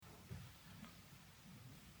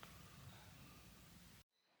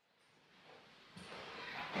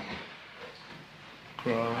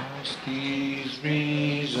Christ is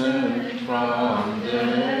risen from the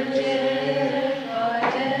dead, by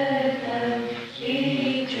death and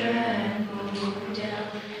he trampled down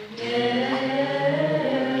death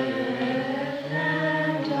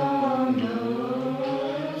and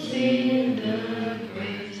dominoes in the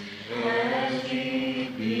graves has he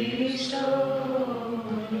bestowed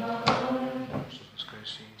on.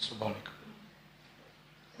 Symbolic.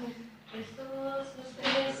 Христос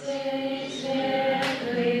воскресе из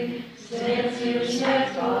мертвых, смертью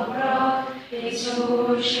смерть побрал, и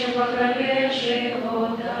сущим во гробе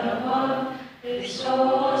живот даровал.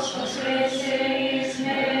 Христос воскресе из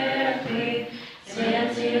мертвых,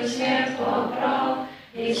 смертью смерть побрал,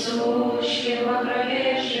 и сущим во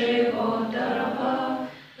гробе живот даровал.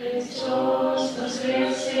 Христос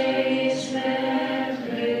воскресе из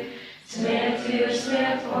мертвых, смертью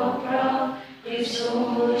смерть побрал, и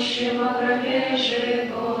сущим во гробе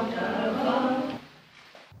живот даровал.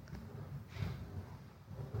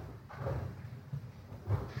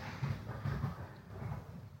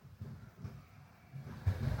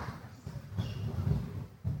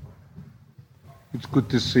 It's good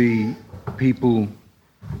to see people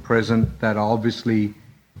present that are obviously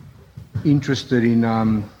interested in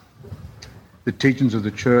the teachings of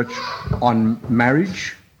the church on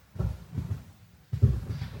marriage.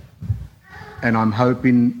 And I'm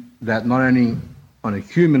hoping that not only on a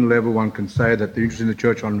human level one can say that they're interested in the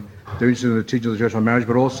teachings of the church on marriage,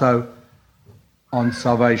 but also on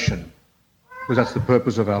salvation, because that's the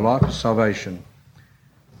purpose of our life, is salvation.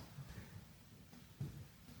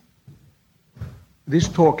 This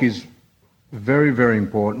talk is very, very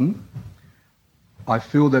important. I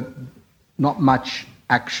feel that not much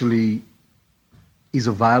actually is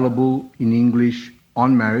available in English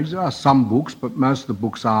on marriage. There are some books, but most of the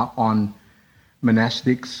books are on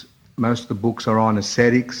monastics, most of the books are on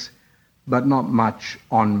ascetics, but not much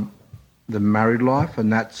on the married life, and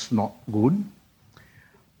that's not good.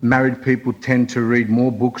 Married people tend to read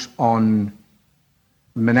more books on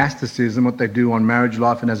monasticism, what they do on marriage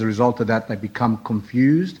life, and as a result of that they become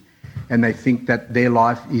confused and they think that their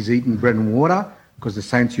life is eating bread and water, because the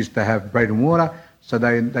saints used to have bread and water, so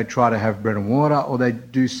they try to have bread and water, or they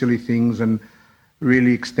do silly things and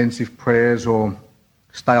really extensive prayers, or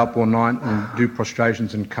stay up all night and do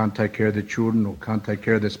prostrations and can't take care of their children, or can't take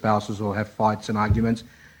care of their spouses, or have fights and arguments,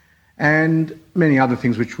 and many other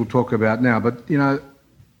things which we'll talk about now. But, you know,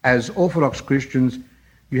 as Orthodox Christians,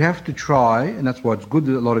 you have to try, and that's why it's good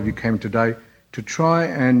that a lot of you came today, to try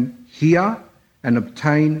and hear and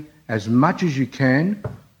obtain as much as you can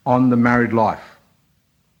on the married life.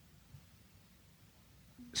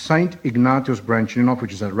 Saint Ignatius Branchaninov,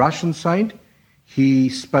 which is a Russian saint, he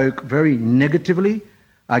spoke very negatively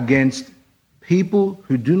against people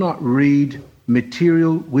who do not read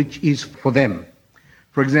material which is for them.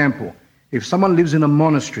 For example, if someone lives in a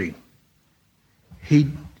monastery, he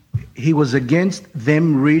was against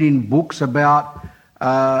them reading books about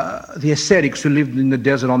the ascetics who lived in the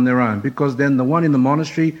desert on their own, because then the one in the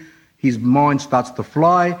monastery, his mind starts to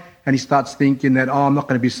fly and he starts thinking that, oh, I'm not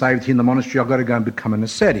going to be saved here in the monastery, I've got to go and become an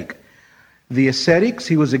ascetic. The ascetics,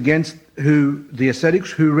 he was against the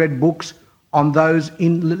ascetics who read books on those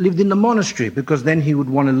lived in the monastery, because then he would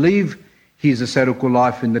want to leave his ascetical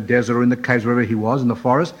life in the desert or in the caves, wherever he was, in the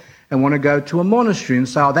forest, and want to go to a monastery and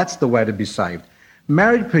say, oh, that's the way to be saved.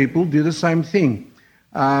 Married people do the same thing.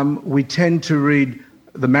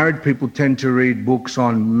 The married people tend to read books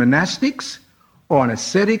on monastics or on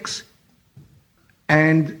ascetics,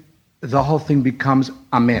 and the whole thing becomes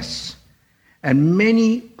a mess. And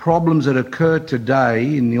many problems that occur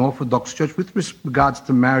today in the Orthodox Church with regards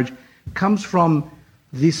to marriage comes from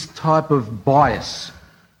this type of bias.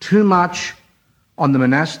 Too much on the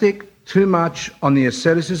monastic, too much on the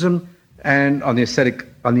asceticism and on the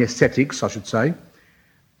ascetics, I should say,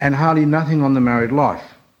 and hardly nothing on the married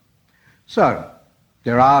life. So,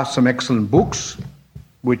 there are some excellent books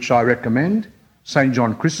which I recommend. St.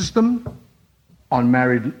 John Chrysostom on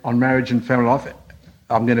marriage and family life.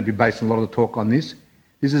 I'm going to be basing a lot of the talk on this.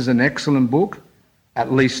 This is an excellent book.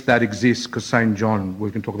 At least that exists, because St. John, we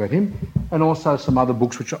can talk about him. And also some other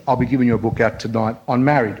books, which I'll be giving you a book out tonight on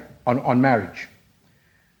marriage.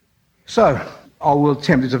 So, I will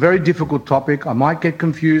attempt. It's a very difficult topic. I might get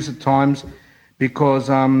confused at times because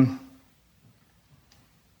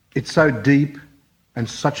it's so deep and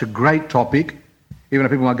such a great topic. Even though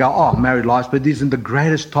people might go, oh, married life, but these are the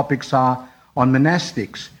greatest topics are on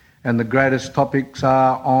monastics, and the greatest topics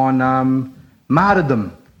are on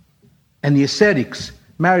martyrdom and the ascetics.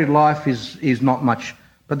 Married life is not much,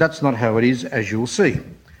 but that's not how it is, as you'll see.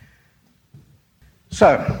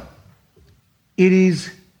 So, it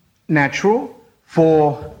is natural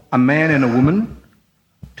for a man and a woman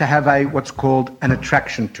to have what's called an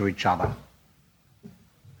attraction to each other.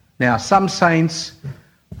 Now, some saints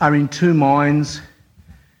are in two minds,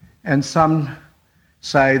 and some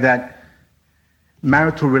say that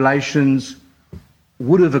marital relations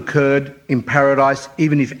would have occurred in paradise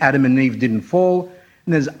even if Adam and Eve didn't fall.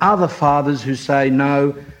 And there's other fathers who say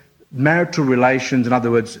no, marital relations, in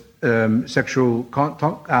other words, sexual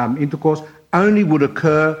intercourse,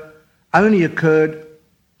 only occurred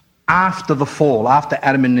after the fall, after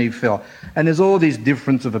Adam and Eve fell. And there's all these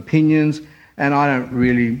difference of opinions, and I don't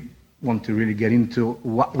really want to really get into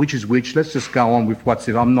which is which. Let's just go on with what's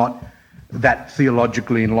it. I'm not that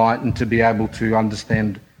theologically enlightened to be able to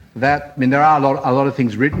understand that. I mean, there are a lot of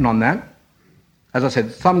things written on that. As I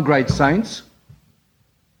said, some great saints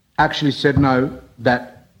actually said no,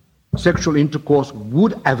 that sexual intercourse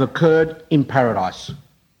would have occurred in paradise.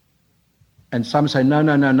 And some say no,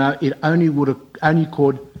 it only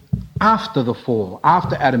occurred after the fall,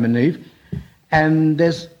 after Adam and Eve. And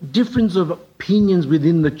there's difference of opinions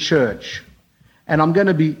within the church. And I'm going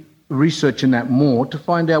to be researching that more to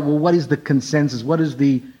find out, well, what is the consensus? What is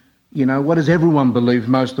what does everyone believe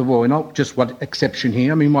most of all? Not just what exception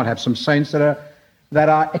here. I mean, you might have some saints that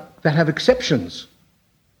have exceptions.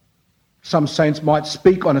 Some saints might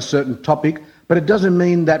speak on a certain topic, but it doesn't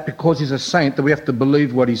mean that because he's a saint that we have to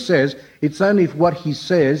believe what he says. It's only if what he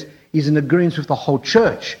says is in agreement with the whole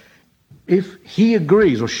church. If he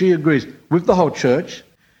agrees or she agrees with the whole church,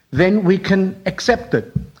 then we can accept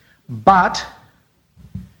it. But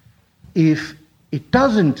if it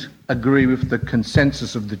doesn't agree with the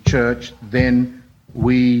consensus of the church, then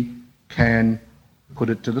we can put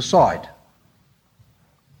it to the side.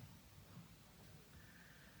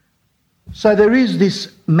 So there is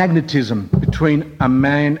this magnetism between a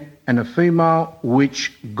man and a female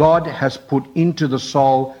which God has put into the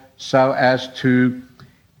soul so as to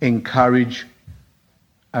encourage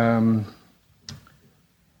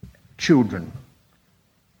children.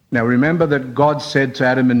 Now remember that God said to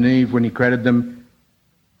Adam and Eve when he created them,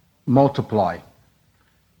 multiply.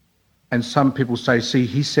 And some people say, see,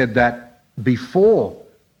 he said that before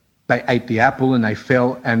they ate the apple and they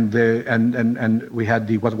fell, and we had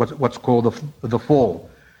the what's called the fall.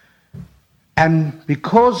 And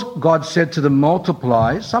because God said to them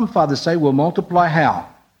multiply, some fathers say, well, multiply how?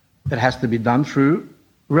 It has to be done through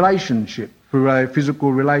relationship, through a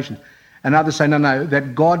physical relation. And others say, no,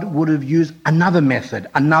 that God would have used another method,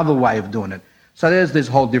 another way of doing it. So there's this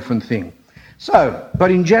whole different thing. So, but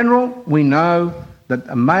in general, we know that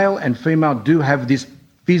a male and female do have this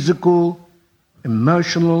physical,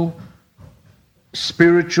 emotional,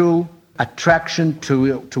 spiritual attraction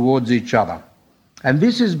towards each other. And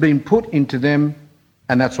this has been put into them,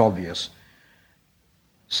 and that's obvious.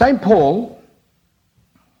 St. Paul,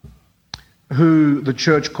 who the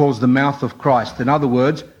church calls the mouth of Christ, in other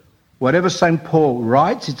words, whatever St. Paul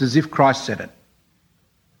writes, it's as if Christ said it.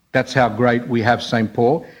 That's how great we have St.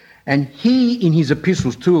 Paul. And he, in his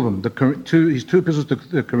epistles, two of them, his two epistles to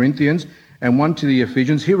the Corinthians and one to the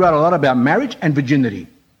Ephesians, he wrote a lot about marriage and virginity.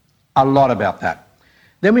 A lot about that.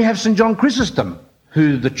 Then we have St. John Chrysostom,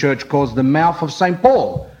 who the church calls the mouth of St.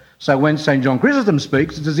 Paul. So when St. John Chrysostom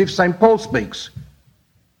speaks, it's as if St. Paul speaks.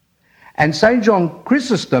 And St. John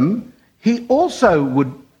Chrysostom, he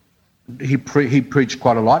also he preached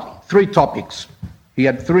quite a lot. 3 topics. He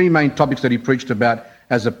had 3 main topics that he preached about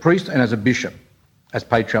as a priest and as a bishop, as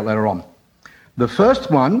patriarch later on. The first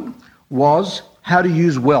one was how to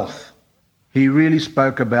use wealth. He really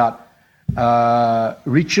spoke about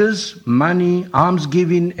riches, money,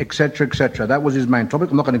 almsgiving, etc., etc. That was his main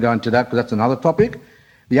topic. I'm not going to go into that because that's another topic.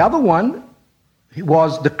 The other one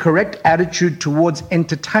was the correct attitude towards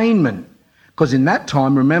entertainment, because in that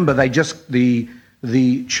time, remember,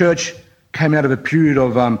 the church came out of a period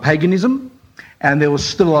of paganism, and there was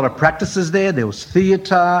still a lot of practices there. There was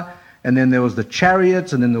theatre, and then there was the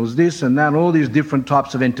chariots, and then there was this and that, all these different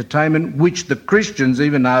types of entertainment, which the Christians,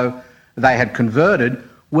 even though they had converted,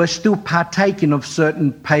 were still partaking of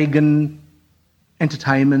certain pagan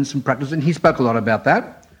entertainments and practices. And he spoke a lot about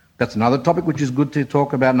that. That's another topic which is good to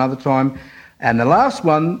talk about another time. And the last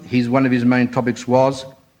one, one of his main topics was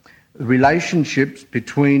relationships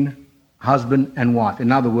between husband and wife.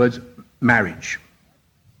 In other words, marriage.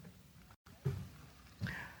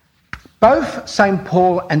 Both St.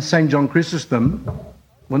 Paul and St. John Chrysostom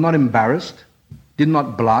were not embarrassed, did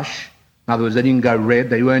not blush. In other words, they didn't go red.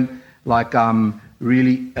 They weren't like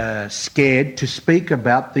really scared to speak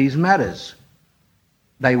about these matters.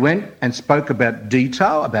 They went and spoke about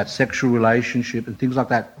detail, about sexual relationship and things like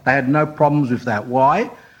that. They had no problems with that.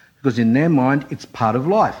 Why? Because in their mind, it's part of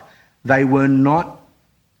life. They were not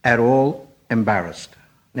at all embarrassed.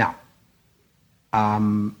 Now,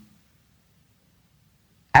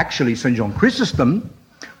 actually, St. John Chrysostom,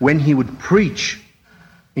 when he would preach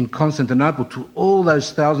in Constantinople to all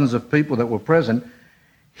those thousands of people that were present,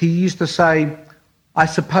 he used to say, I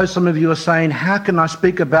suppose some of you are saying, how can I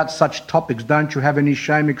speak about such topics? Don't you have any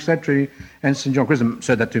shame, etc.? And St. John Chrysostom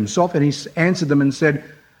said that to himself, and he answered them and said,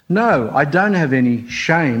 no, I don't have any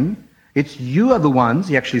shame. It's you are the ones,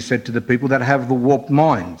 he actually said to the people, that have the warped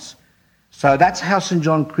minds. So that's how St.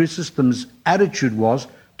 John Chrysostom's attitude was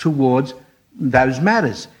towards those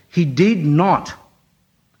matters. He did not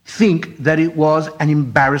think that it was an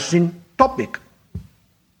embarrassing topic.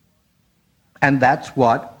 And that's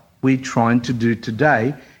what we're trying to do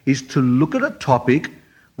today, is to look at a topic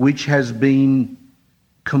which has been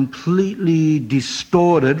completely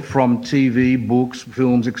distorted from TV, books,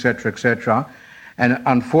 films, etc., etc. And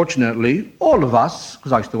unfortunately, all of us,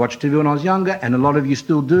 because I used to watch TV when I was younger, and a lot of you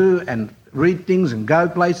still do, and read things and go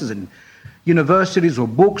places and universities or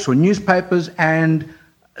books or newspapers, and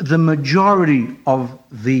the majority of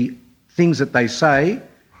the things that they say,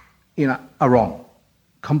 are wrong.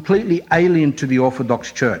 Completely alien to the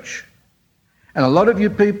Orthodox Church. And a lot of you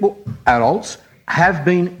people, adults, have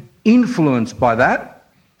been influenced by that,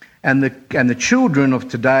 and the children of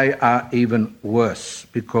today are even worse,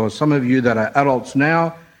 because some of you that are adults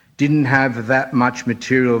now didn't have that much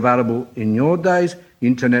material available in your days. The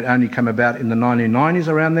internet only came about in the 1990s,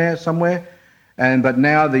 around there somewhere, but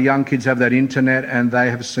now the young kids have that internet, and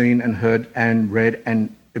they have seen and heard and read,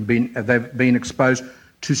 and they've been exposed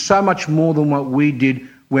to so much more than what we did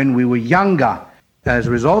when we were younger. As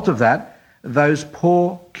a result of that, those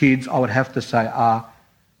poor kids, I would have to say,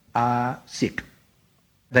 are sick.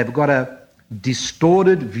 They've got a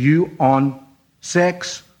distorted view on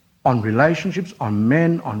sex, on relationships, on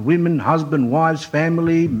men, on women, husband, wives,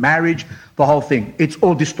 family, marriage, the whole thing. It's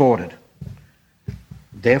all distorted.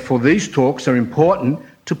 Therefore, these talks are important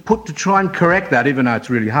to try and correct that, even though it's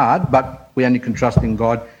really hard, but we only can trust in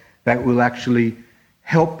God that will actually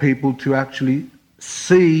help people to actually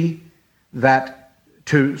see that,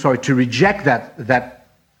 to reject that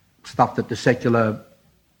stuff that the secular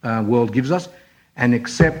world gives us, and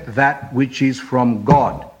accept that which is from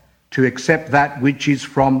God, to accept that which is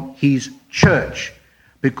from his church,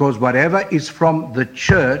 because whatever is from the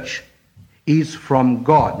church is from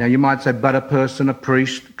God. Now you might say, but a person, a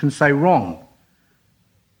priest, can say wrong.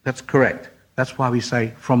 That's correct. That's why we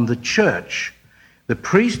say from the church. The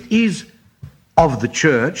priest is of the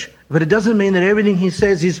church, but it doesn't mean that everything he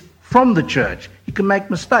says is from the church. He can make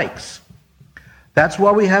mistakes. That's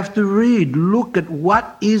why we have to look at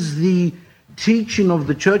what is the teaching of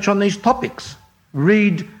the church on these topics.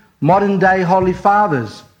 Read modern day Holy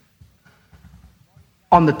Fathers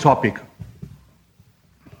on the topic.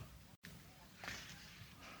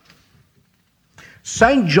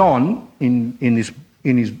 St. John, in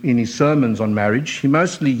his sermons on marriage, he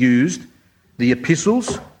mostly used the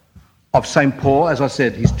epistles of St. Paul. As I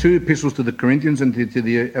said, his 2 epistles to the Corinthians and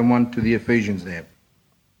one to the Ephesians there.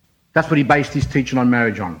 That's what he based his teaching on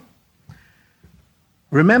marriage on.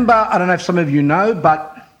 Remember, I don't know if some of you know,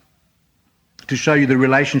 but to show you the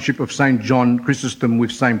relationship of St. John Chrysostom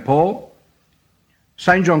with St. Paul,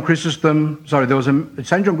 St. John Chrysostom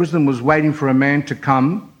was waiting for a man to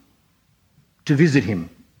come to visit him,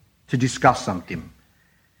 to discuss something.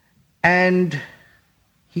 And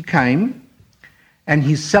he came, and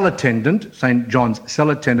his cell attendant, St. John's cell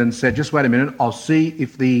attendant, said, just wait a minute, I'll see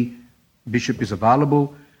if the bishop is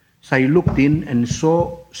available. So he looked in and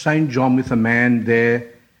saw St. John with a man there.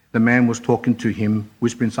 The man was talking to him,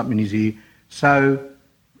 whispering something in his ear. So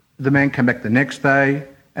the man came back the next day,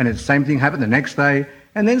 and the same thing happened the next day.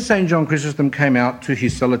 And then St. John Chrysostom came out to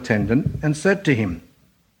his cell attendant and said to him,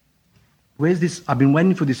 where's this? I've been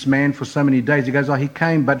waiting for this man for so many days. He goes, he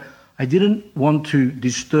came, but I didn't want to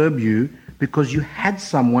disturb you because you had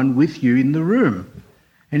someone with you in the room.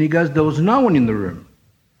 And he goes, there was no one in the room,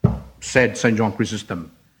 said St. John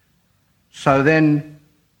Chrysostom. So then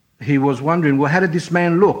he was wondering, well, how did this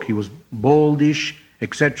man look? He was baldish,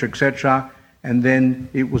 etc., etc. And then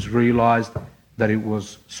it was realized that it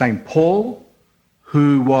was St. Paul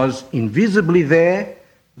who was invisibly there,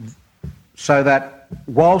 so that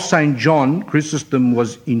while St. John Chrysostom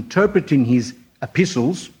was interpreting his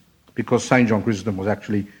epistles, because St. John Chrysostom was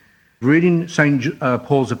actually reading St.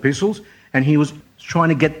 Paul's epistles, and he was trying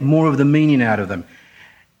to get more of the meaning out of them.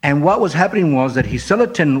 And what was happening was that his cell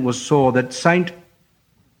attendant saw that St.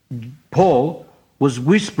 Paul was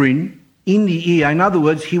whispering in the ear. In other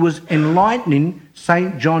words, he was enlightening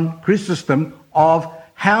St. John Chrysostom of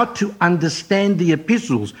how to understand the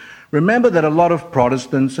epistles. Remember that a lot of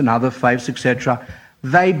Protestants and other faiths, etc.,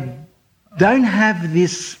 they don't have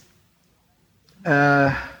this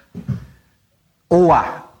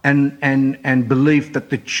awe and belief that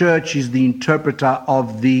the church is the interpreter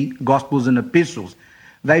of the Gospels and epistles.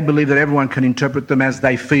 They believe that everyone can interpret them as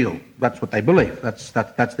they feel. That's what they believe. That's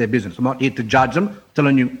their business. I'm not here to judge them, I'm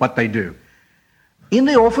telling you what they do. In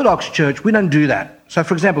the Orthodox Church, we don't do that. So,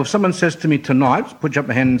 for example, if someone says to me tonight, puts up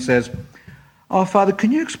a hand and says, "Oh, Father,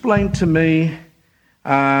 can you explain to me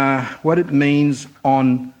what it means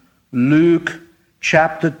on Luke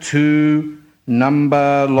chapter 2,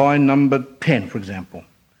 line number 10, for example?"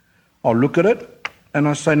 I'll look at it and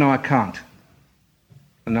I say, "No, I can't."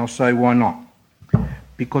 And they'll say, "Why not?"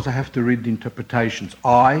 Because I have to read the interpretations.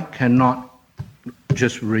 I cannot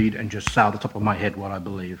just read and just say off the top of my head what I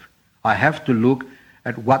believe. I have to look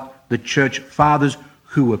at what the church fathers,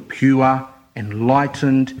 who were pure,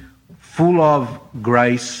 enlightened, full of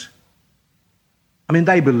grace. I mean,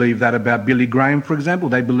 they believe that about Billy Graham, for example.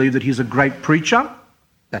 They believe that he's a great preacher.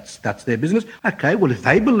 That's their business. Okay, well, if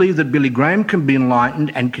they believe that Billy Graham can be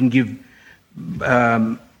enlightened and can give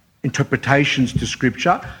interpretations to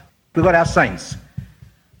Scripture, we've got our saints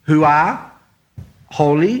who are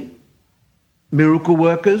holy, miracle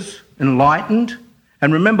workers, enlightened.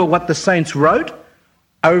 And remember what the saints wrote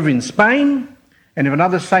over in Spain, and if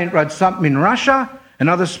another saint wrote something in Russia,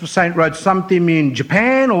 another saint wrote something in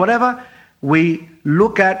Japan or whatever, we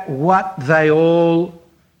look at what they all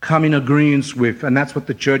come in agreement with, and that's what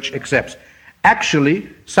the church accepts. Actually,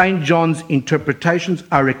 St. John's interpretations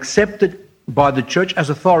are accepted by the church as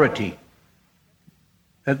authority.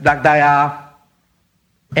 That they are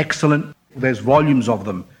excellent. There's volumes of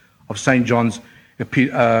them, of St. John's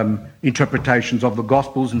interpretations of the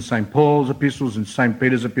Gospels and St. Paul's epistles and St.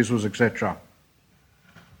 Peter's epistles, etc.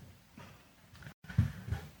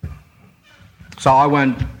 So I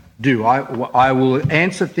won't do. I will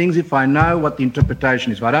answer things if I know what the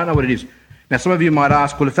interpretation is. If I don't know what it is. Now, some of you might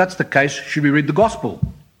ask, well, if that's the case, should we read the Gospel?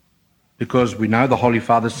 Because we know the Holy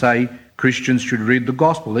Fathers say Christians should read the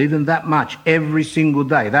Gospel, even that much, every single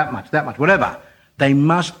day, that much, whatever. They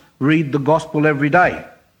must read the Gospel every day,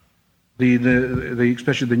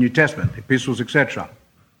 especially the New Testament, epistles, etc.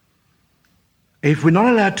 If we're not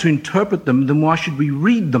allowed to interpret them, then why should we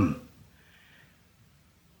read them?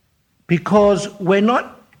 Because we're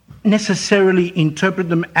not necessarily interpreting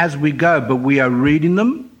them as we go, but we are reading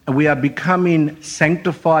them, and we are becoming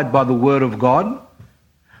sanctified by the Word of God.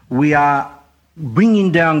 We are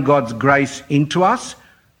bringing down God's grace into us.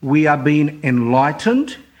 We are being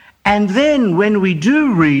enlightened. And then when we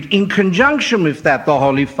do read, in conjunction with that, the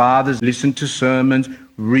Holy Fathers, listen to sermons,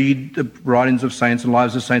 read the writings of saints and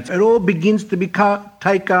lives of saints, it all begins to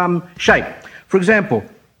take shape. For example,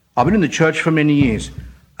 I've been in the church for many years.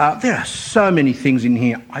 There are so many things in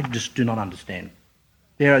here I just do not understand.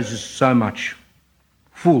 There is just so much.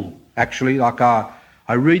 Full, actually. Like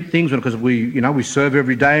I read things because we serve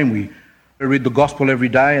every day and we read the Gospel every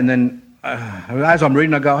day, and then as I'm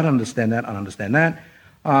reading, I go, I don't understand that, I don't understand that.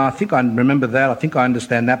 I think I remember that, I think I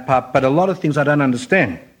understand that part, but a lot of things I don't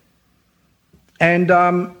understand. And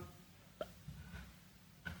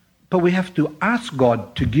but we have to ask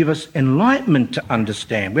God to give us enlightenment to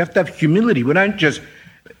understand. We have to have humility. We don't just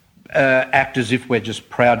act as if we're just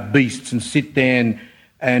proud beasts and sit there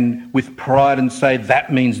and with pride and say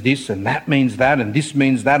that means this and that means that and this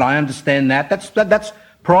means that. I understand that. That's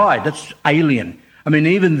pride. That's alien. I mean,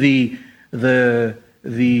 even the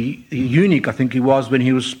eunuch, I think he was, when he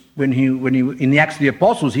in the Acts of the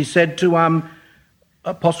Apostles, he said to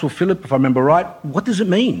Apostle Philip, if I remember right, what does it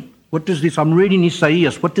mean? What does this? I'm reading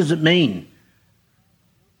Isaiah. What does it mean?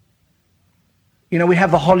 You know, we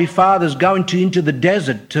have the Holy Fathers going into the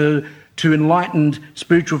desert to enlightened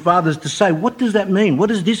spiritual fathers to say, what does that mean? What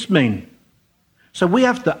does this mean? So we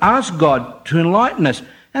have to ask God to enlighten us.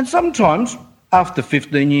 And sometimes, after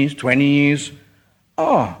 15 years, 20 years,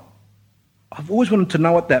 I've always wanted to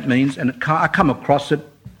know what that means, and I come across it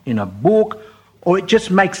in a book, or it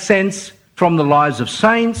just makes sense from the lives of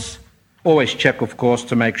saints. Always check, of course,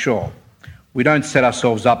 to make sure. We don't set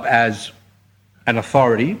ourselves up as an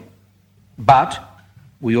authority, but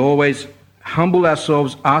we always humble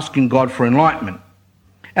ourselves, asking God for enlightenment.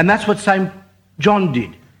 And that's what St. John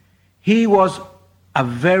did. He was a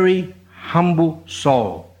very humble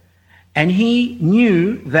soul. And he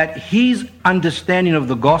knew that his understanding of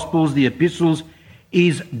the Gospels, the epistles,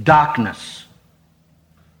 is darkness.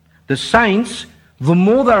 The saints, the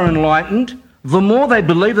more they're enlightened, the more they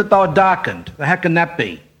believe that they are darkened. How can that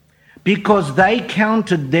be? Because they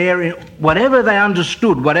counted whatever they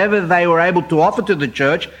understood, whatever they were able to offer to the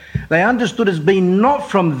church, they understood as being not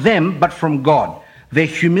from them, but from God. Their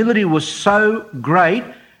humility was so great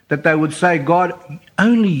that they would say, God,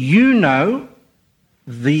 only you know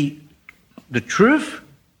the truth.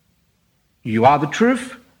 You are the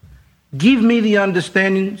truth. Give me the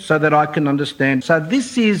understanding so that I can understand. So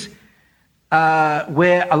this is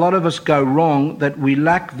where a lot of us go wrong, that we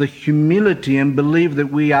lack the humility and believe that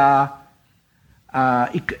we are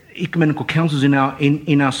ecumenical councils in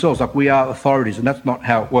ourselves, like we are authorities, and that's not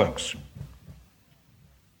how it works.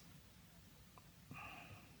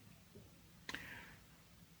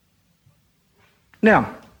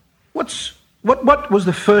 Now, what was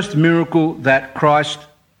the first miracle that Christ,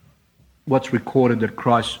 what's recorded that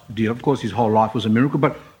Christ did? Of course, his whole life was a miracle,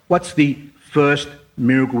 but what's the first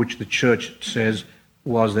miracle which the church says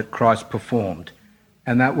was that Christ performed?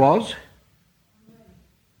 And that was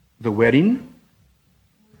the wedding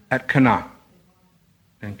at Cana.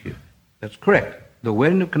 Thank you. That's correct. The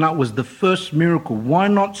wedding at Cana was the first miracle. Why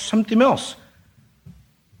not something else?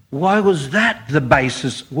 Why was that the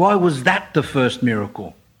basis? Why was that the first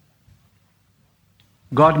miracle?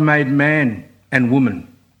 God made man and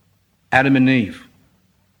woman, Adam and Eve.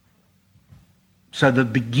 So the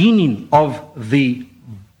beginning of the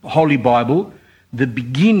Holy Bible, the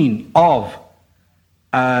beginning of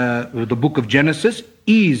the book of Genesis,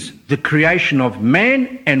 is the creation of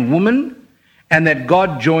man and woman, and that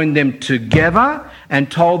God joined them together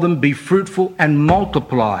and told them, be fruitful and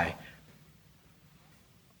multiply.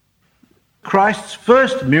 Christ's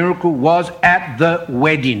first miracle was at the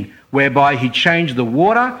wedding, whereby he changed the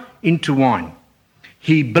water into wine.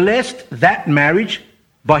 He blessed that marriage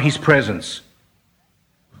by his presence.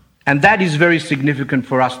 And that is very significant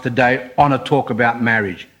for us today on a talk about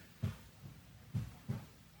marriage.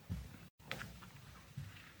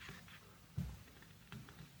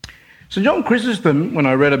 St. John Chrysostom, when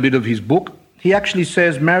I read a bit of his book, he actually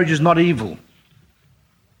says marriage is not evil,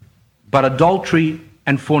 but adultery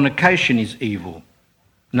and fornication is evil.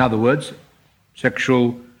 In other words,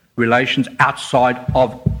 sexual relations outside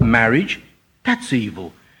of marriage, that's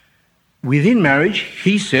evil. Within marriage,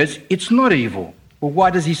 he says it's not evil. Well, why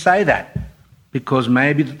does he say that? Because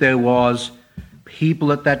maybe there was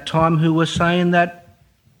people at that time who were saying that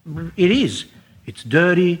it is. It's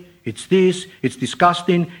dirty, it's this, it's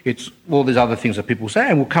disgusting, it's all these other things that people say,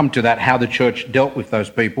 and we'll come to that, how the church dealt with those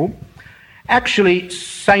people. Actually,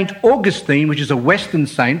 St. Augustine, which is a Western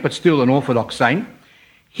saint, but still an Orthodox saint,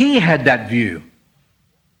 he had that view.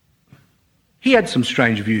 He had some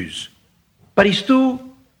strange views, but he's still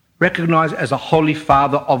recognised as a holy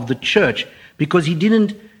father of the church because he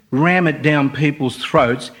didn't ram it down people's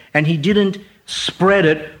throats and he didn't spread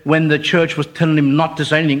it when the church was telling him not to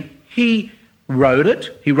say anything. He wrote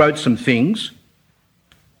it. He wrote some things.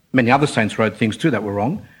 Many other saints wrote things too that were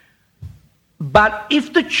wrong. But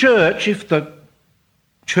if the church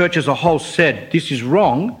as a whole said this is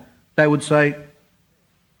wrong, they would say,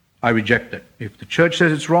 I reject it. If the church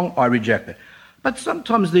says it's wrong, I reject it. But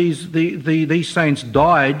sometimes these saints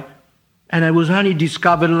died and it was only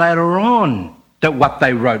discovered later on that what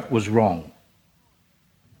they wrote was wrong.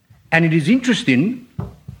 And it is interesting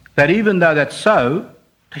that even though that's so,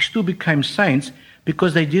 they still became saints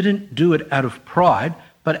because they didn't do it out of pride,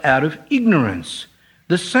 but out of ignorance.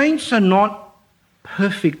 The saints are not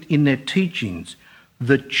perfect in their teachings.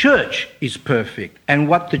 The church is perfect. And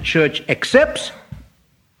what the church accepts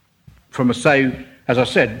from, as I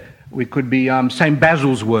said, we could be St.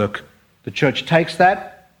 Basil's work. The church takes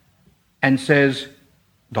that and says,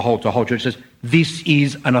 the whole church says, this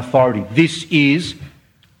is an authority. This is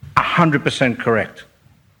 100% correct.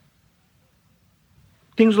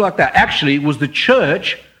 Things like that. Actually, it was the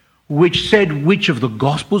church which said which of the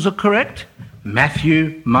Gospels are correct.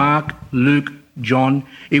 Matthew, Mark, Luke, John.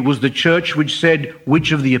 It was the church which said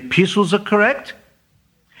which of the epistles are correct.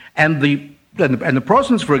 And the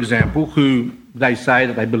Protestants, for example, who they say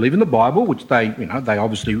that they believe in the Bible, which they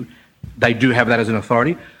do have that as an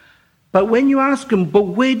authority. But when you ask them, but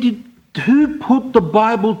who put the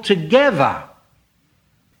Bible together?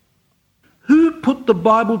 Who put the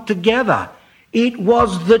Bible together? It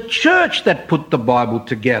was the church that put the Bible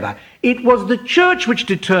together. It was the church which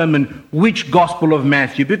determined which Gospel of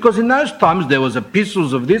Matthew, because in those times there was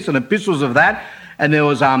epistles of this and epistles of that, and there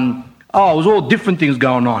was it was all different things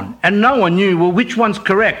going on, and no one knew, well, which one's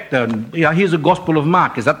correct? Here's a Gospel of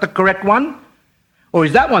Mark. Is that the correct one, or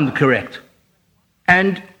is that one the correct?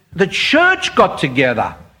 And the church got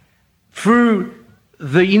together through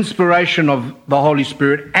the inspiration of the Holy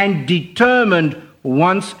Spirit and determined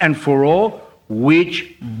once and for all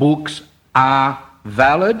which books are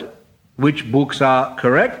valid, which books are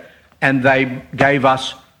correct, and they gave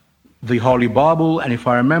us the Holy Bible. And if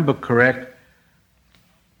I remember correct,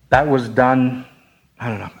 that was done, I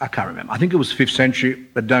don't know, I can't remember. I think it was 5th century,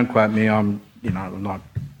 but don't quote me, I'm I'm not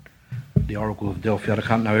the Oracle of Delphi, I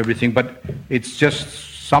can't know everything, but it's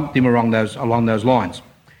just something along those lines.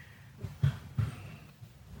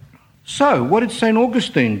 So, what did St.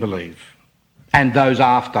 Augustine believe? And those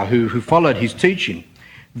after who followed his teaching?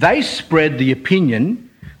 They spread the opinion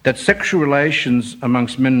that sexual relations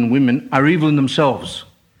amongst men and women are evil in themselves,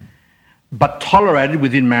 but tolerated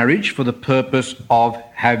within marriage for the purpose of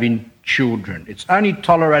having children. It's only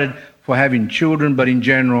tolerated for having children, but in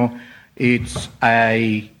general, it's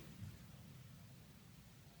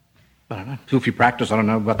filthy practice. I don't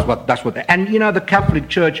know. That's what. And the Catholic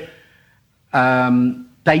Church,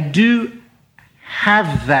 they do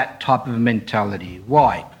have that type of mentality.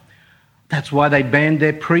 Why? That's why they banned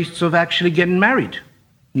their priests of actually getting married.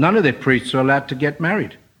 None of their priests are allowed to get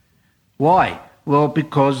married. Why? Well,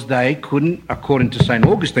 because they couldn't, according to St.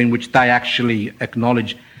 Augustine, which they actually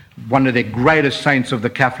acknowledge one of their greatest saints of the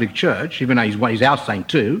Catholic Church, even though he's our saint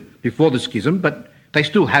too, before the schism, but they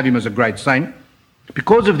still have him as a great saint.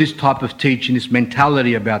 Because of this type of teaching, this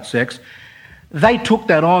mentality about sex, they took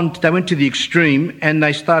that on, they went to the extreme, and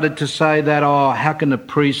they started to say that, how can a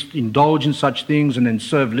priest indulge in such things and then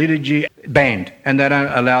serve liturgy? Banned. And they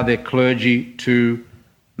don't allow their clergy to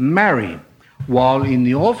marry. While in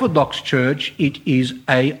the Orthodox Church, it is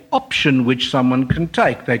an option which someone can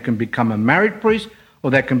take. They can become a married priest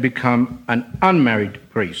or they can become an unmarried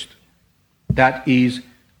priest. That is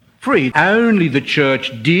free. Only the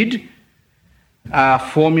Church did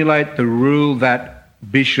formulate the rule that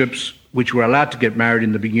bishops, which were allowed to get married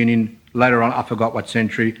in the beginning, later on, I forgot what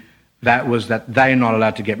century, that was that they're not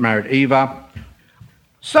allowed to get married either.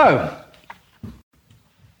 So,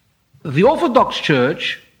 the Orthodox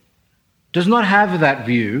Church does not have that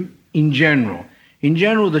view in general. In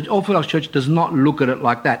general, the Orthodox Church does not look at it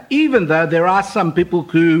like that, even though there are some people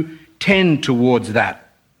who tend towards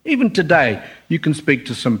that. Even today, you can speak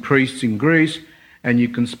to some priests in Greece and you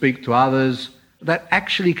can speak to others that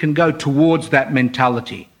actually can go towards that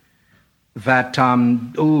mentality. That,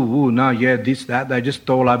 this, that, they're just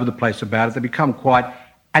all over the place about it. They become quite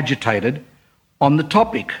agitated on the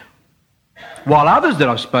topic. While others that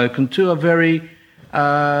I've spoken to are very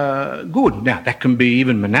good. Now, that can be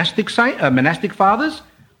even monastic fathers,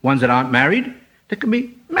 ones that aren't married. There can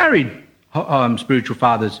be married spiritual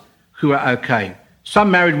fathers who are okay. Some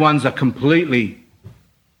married ones are completely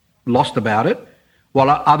lost about it, while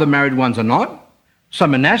other married ones are not.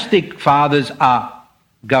 Some monastic fathers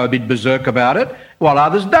go a bit berserk about it, while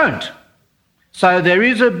others don't. So there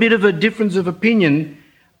is a bit of a difference of opinion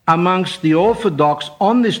amongst the Orthodox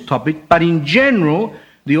on this topic, but in general,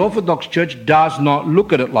 the Orthodox Church does not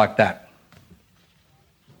look at it like that.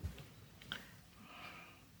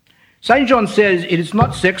 St. John says it is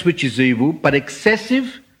not sex which is evil, but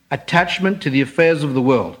excessive attachment to the affairs of the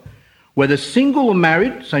world. Whether single or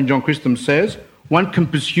married, St. John Chrysostom says, one can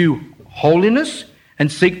pursue holiness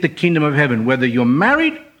and seek the kingdom of heaven, whether you're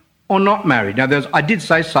married or not married. Now, I did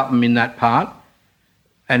say something in that part,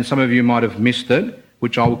 and some of you might have missed it,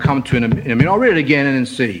 which I will come to in a minute. I'll read it again and then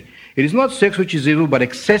see. It is not sex which is evil, but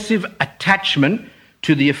excessive attachment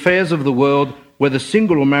to the affairs of the world, whether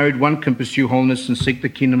single or married, one can pursue holiness and seek the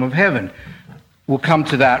kingdom of heaven. We'll come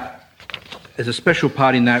to that. There's a special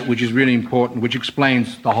part in that which is really important, which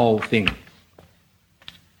explains the whole thing.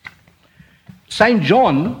 St.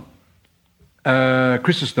 John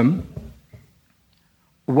Chrysostom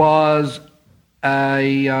was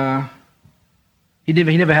he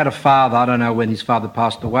never had a father. I don't know when his father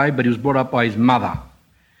passed away, but he was brought up by his mother.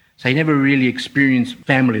 So he never really experienced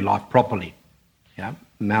family life properly.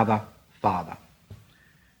 Mother, father.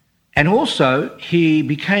 And also, he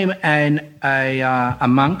became a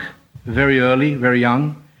monk very early, very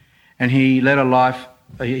young, and he led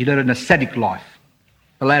an ascetic life.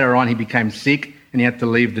 But later on, he became sick, and he had to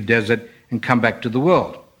leave the desert and come back to the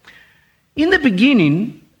world. In the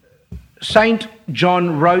beginning, St.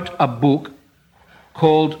 John wrote a book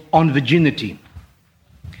called On Virginity.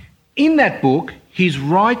 In that book, his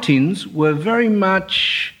writings were very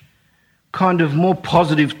much kind of more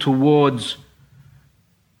positive towards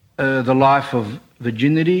the life of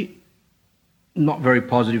virginity, not very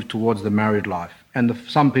positive towards the married life. And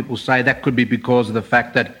some people say that could be because of the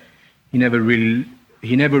fact that he never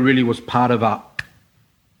really was part of a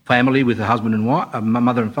family with a husband and wife, a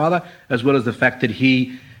mother and father, as well as the fact that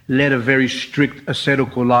he led a very strict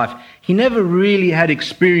ascetical life. He never really had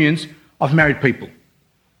experience of married people.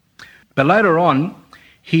 But later on,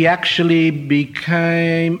 he actually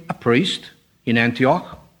became a priest in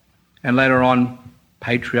Antioch, and later on,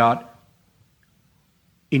 patriarch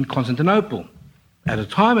in Constantinople. At a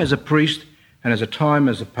time as a priest and as a time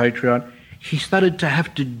as a patriarch, he started to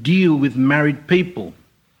have to deal with married people.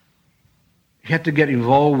 He had to get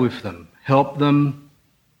involved with them, help them,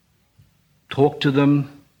 talk to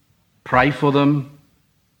them, pray for them,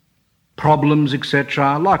 problems,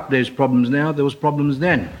 etc. Like there's problems now, there was problems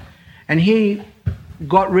then. And he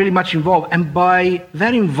got really much involved. And by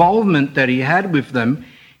that involvement that he had with them,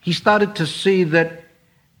 he started to see that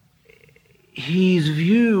his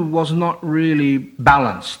view was not really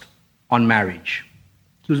balanced on marriage.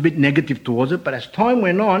 He was a bit negative towards it, but as time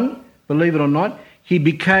went on, believe it or not, he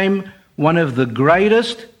became one of the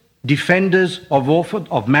greatest defenders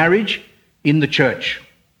of marriage in the church.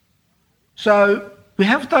 So we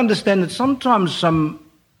have to understand that sometimes some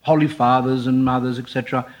holy fathers and mothers,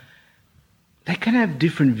 etc., they can have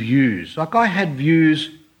different views. Like I had views,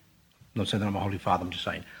 I'm not saying that I'm a holy father, I'm just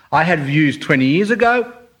saying, I had views 20 years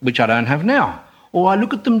ago, which I don't have now, or I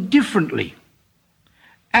look at them differently.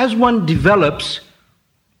 As one develops,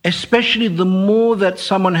 especially the more that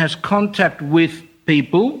someone has contact with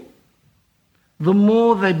people, the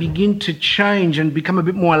more they begin to change and become a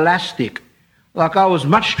bit more elastic. Like I was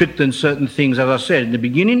much stricter in certain things, as I said in the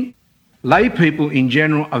beginning. Lay people in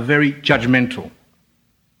general are very judgmental.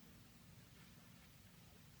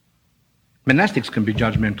 Monastics can be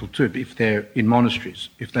judgmental too if they're in monasteries,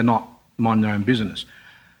 if they're not mind their own business.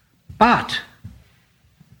 But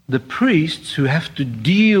the priests who have to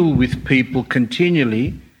deal with people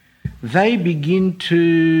continually, they begin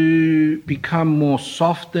to become more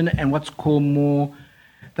softened and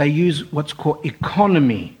they use what's called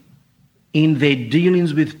economy in their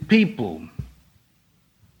dealings with people.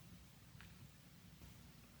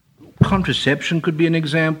 Contraception could be an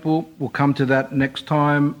example. We'll come to that next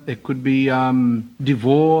time. It could be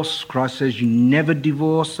divorce. Christ says you never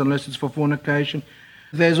divorce unless it's for fornication.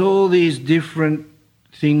 There's all these different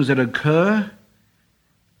things that occur,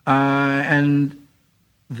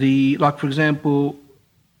 like for example,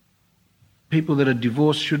 people that are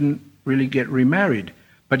divorced shouldn't really get remarried,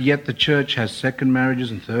 but yet the church has second marriages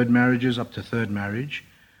and third marriages up to third marriage.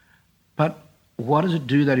 But what does it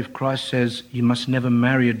do that if Christ says you must never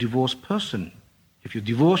marry a divorced person? If you're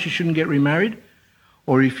divorced, you shouldn't get remarried,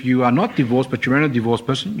 or if you are not divorced but you're a divorced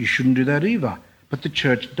person, you shouldn't do that either. But the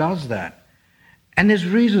church does that. And there's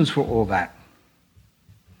reasons for all that.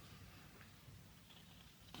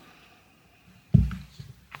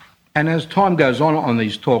 And as time goes on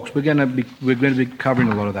these talks, we're going to be covering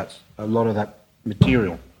a lot of that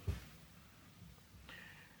material.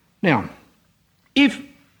 Now, if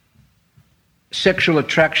sexual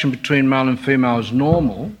attraction between male and female is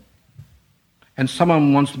normal, and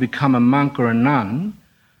someone wants to become a monk or a nun,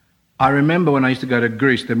 I remember when I used to go to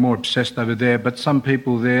Greece, they're more obsessed over there, but some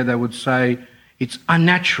people there, they would say it's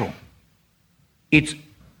unnatural, it's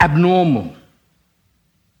abnormal.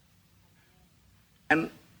 And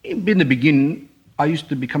in the beginning, I used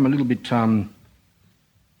to become a little bit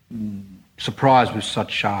surprised with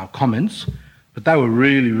such comments, but they were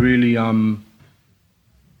really, really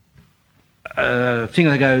things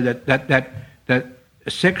that go that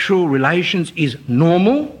sexual relations is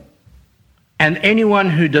normal, and anyone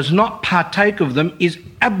who does not partake of them is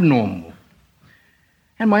abnormal.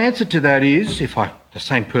 And my answer to that is, the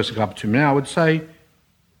same person got up to me now, I would say,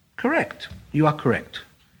 correct. You are correct.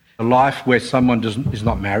 A life where someone is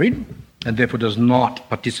not married and therefore does not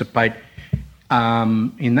participate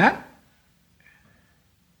in that,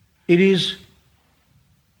 it is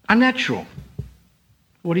unnatural.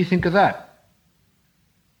 What do you think of that?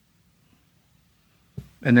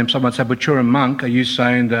 And then someone said, but you're a monk, are you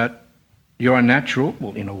saying that you're unnatural?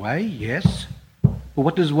 Well, in a way, yes. But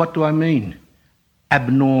what do I mean?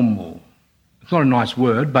 Abnormal. It's not a nice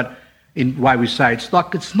word, but in the way we say it,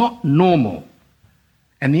 it's not normal.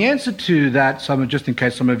 And the answer to that, just in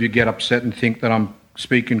case some of you get upset and think that I'm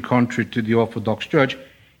speaking contrary to the Orthodox Church,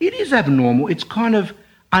 it is abnormal. It's kind of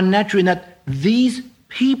unnatural in that these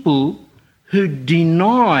people who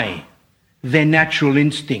deny their natural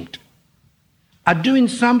instinct are doing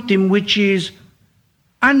something which is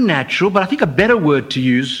unnatural, but I think a better word to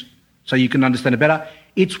use so you can understand it better,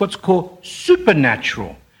 it's what's called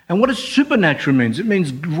supernatural. And what does supernatural mean? It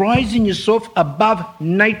means rising yourself above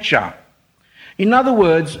nature. In other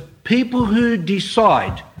words, people who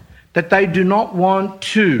decide that they do not want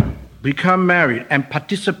to become married and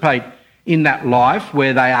participate in that life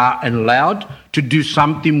where they are allowed to do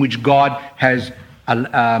something which God has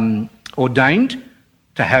ordained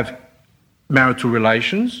to have marital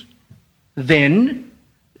relations, then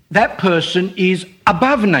that person is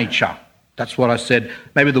above nature. That's what I said.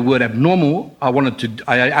 Maybe the word abnormal,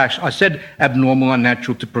 I said abnormal,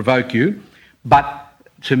 unnatural to provoke you, but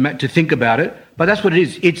to think about it. But that's what it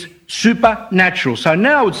is. It's supernatural. So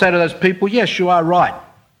now I would say to those people, yes, you are right.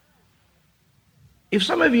 if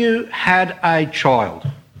some of you had a child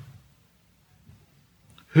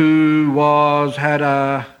who had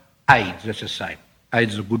AIDS, let's just say,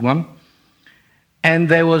 AIDS is a good one, and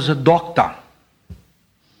there was a doctor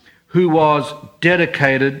who was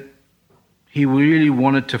dedicated, he really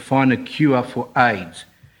wanted to find a cure for AIDS.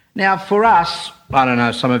 Now, for us, I don't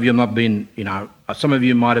know, some of you have not been, some of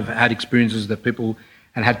you might have had experiences that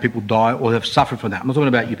had people die or have suffered from that. I'm not talking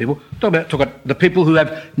about you people. I'm talking about the people who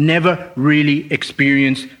have never really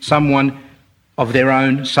experienced someone of their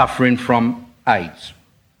own suffering from AIDS.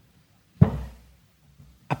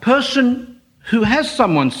 A person who has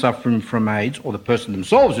someone suffering from AIDS, or the person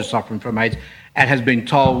themselves is suffering from AIDS, and has been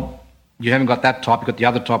told, you haven't got that type, you've got the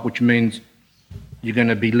other type, which means you're going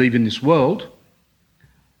to be leaving this world,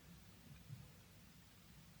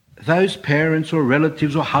 those parents or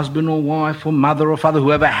relatives or husband or wife or mother or father,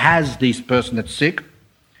 whoever has this person that's sick,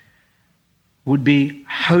 would be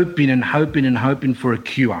hoping and hoping and hoping for a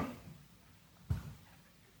cure.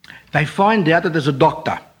 They find out that there's a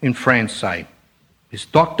doctor in France, say. This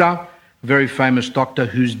doctor, very famous doctor,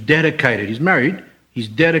 who's dedicated, he's married, he's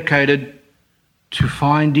dedicated to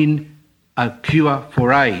finding a cure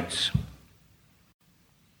for AIDS.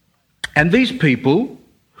 And these people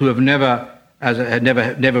who have never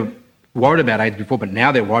worried about AIDS before, but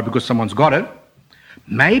now they're worried because someone's got it,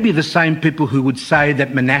 maybe the same people who would say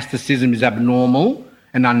that monasticism is abnormal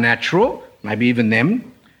and unnatural, maybe even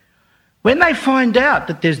them, when they find out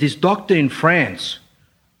that there's this doctor in France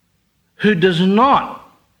who does not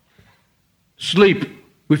sleep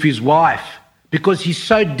with his wife because he's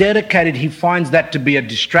so dedicated, he finds that to be a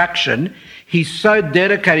distraction, he's so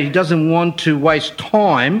dedicated, he doesn't want to waste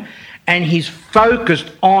time, and he's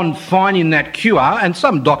focused on finding that cure, and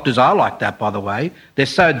some doctors are like that, by the way. They're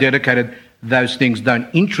so dedicated, those things don't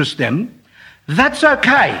interest them. That's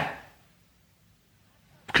okay.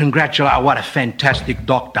 Congratulate, what a fantastic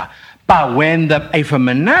doctor. But if a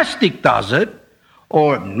monastic does it,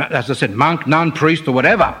 or as I said, monk, nun, priest, or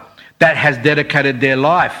whatever, that has dedicated their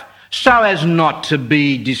life so as not to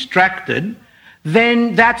be distracted,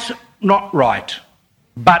 then that's not right.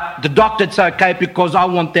 But the doctor, it's okay because I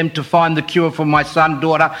want them to find the cure for my son,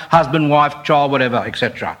 daughter, husband, wife, child, whatever,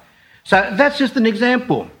 etc. So that's just an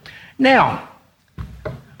example. Now,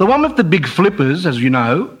 the one with the big flippers, as you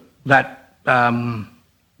know, that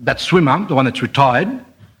swimmer, the one that's retired,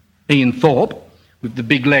 Ian Thorpe, with the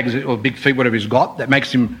big legs or big feet, whatever he's got, that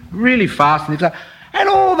makes him really fast. And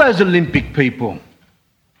all those Olympic people.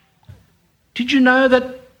 Did you know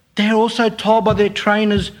that they're also told by their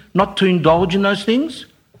trainers not to indulge in those things?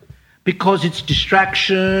 Because it's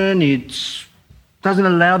distraction, it doesn't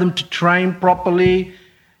allow them to train properly.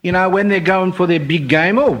 When they're going for their big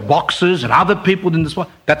game, or boxers and other people in the sport,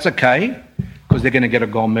 that's okay, because they're going to get a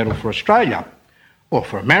gold medal for Australia, or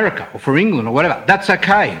for America, or for England, or whatever. That's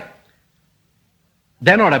okay.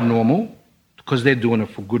 They're not abnormal, because they're doing it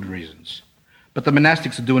for good reasons. But the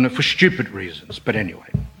monastics are doing it for stupid reasons. But anyway,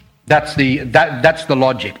 that's the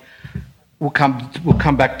logic. We'll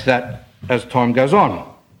come back to that as time goes on.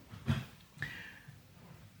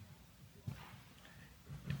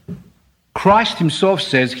 Christ himself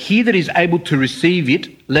says, he that is able to receive it,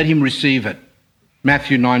 let him receive it.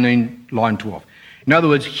 Matthew 19, line 12. In other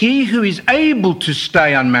words, he who is able to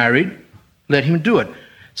stay unmarried, let him do it.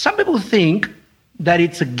 Some people think that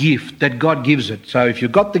it's a gift, that God gives it. So if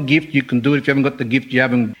you've got the gift, you can do it. If you haven't got the gift, you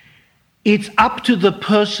haven't. It's up to the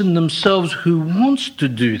person themselves who wants to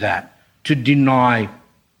do that, to deny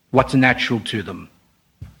what's natural to them.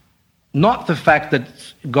 Not the fact that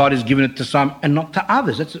God has given it to some and not to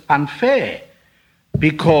others. That's unfair.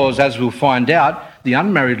 Because, as we'll find out, the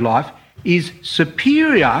unmarried life is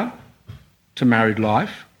superior to married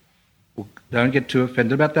life. Don't get too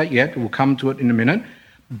offended about that yet. We'll come to it in a minute.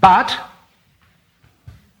 But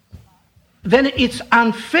then it's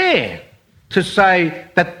unfair to say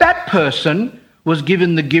that that person was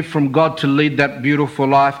given the gift from God to lead that beautiful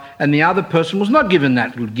life and the other person was not given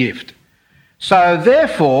that gift. So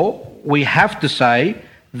therefore, we have to say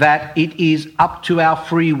that it is up to our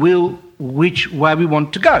free will which way we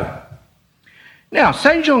want to go. Now,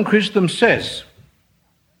 St. John Chrysostom says,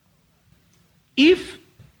 if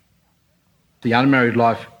the unmarried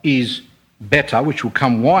life is better, which will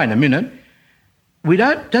come why in a minute,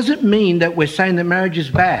 doesn't mean that we're saying that marriage is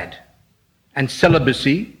bad and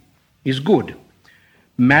celibacy is good.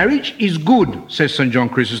 Marriage is good, says St. John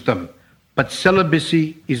Chrysostom, but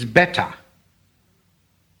celibacy is better.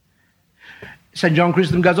 St. John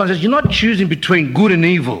Chrysostom goes on and says, you're not choosing between good and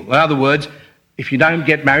evil. In other words, if you don't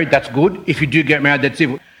get married, that's good. If you do get married, that's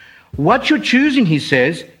evil. What you're choosing, he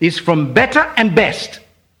says, is from better and best.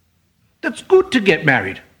 That's good to get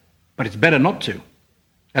married, but it's better not to.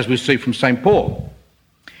 as we see from St. Paul.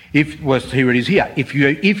 Here it is here. If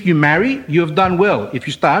you marry, you have done well. If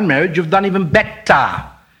you stay unmarried, you've done even better.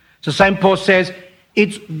 So St. Paul says,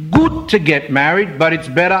 it's good to get married, but it's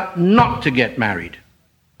better not to get married.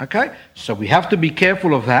 Okay? So we have to be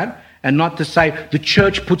careful of that and not to say the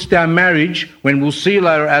church puts down marriage when we'll see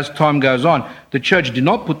later as time goes on. The church did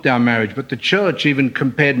not put down marriage, but the church even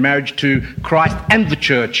compared marriage to Christ and the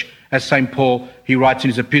church. As St. Paul, he writes in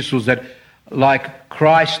his epistles that like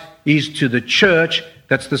Christ is to the church,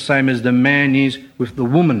 that's the same as the man is with the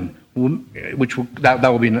woman, which that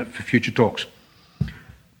will be in future talks.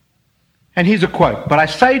 And here's a quote, "But I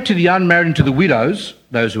say to the unmarried and to the widows,"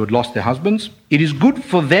 those who had lost their husbands, "it is good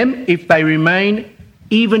for them if they remain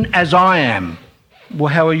even as I am."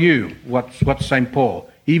 Well, how are you? What's St. Paul?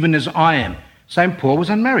 Even as I am. St. Paul was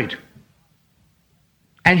unmarried.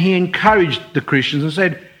 And he encouraged the Christians and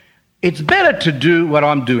said, it's better to do what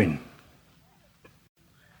I'm doing.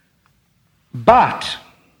 But,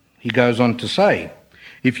 he goes on to say,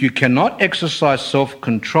 if you cannot exercise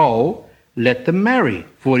self-control, let them marry,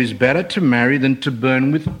 for it is better to marry than to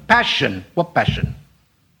burn with passion. What passion?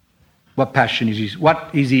 What passion is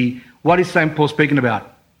he? What is St. Paul speaking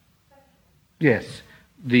about? Yes,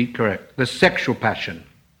 correct. The sexual passion.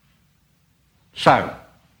 So,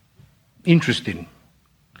 interesting.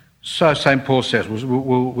 So St. Paul says,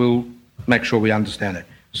 we'll make sure we understand it.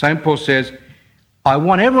 St. Paul says, I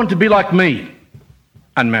want everyone to be like me,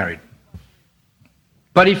 unmarried.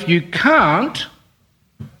 But if you can't,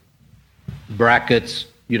 brackets,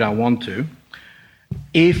 you don't want to,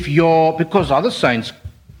 because other saints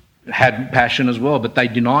had passion as well, but they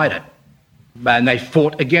denied it. And they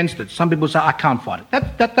fought against it. Some people say, I can't fight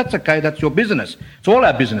it. That's okay, that's your business. It's all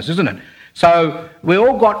our business, isn't it? So we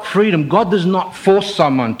all got freedom. God does not force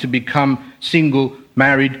someone to become single,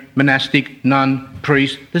 married, monastic, nun,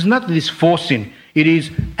 priest. There's nothing this forcing. It is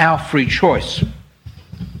our free choice.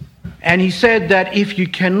 And he said that if you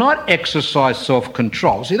cannot exercise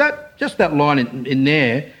self-control, see that line in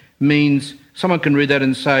there means, someone can read that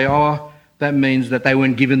and say, oh, that means that they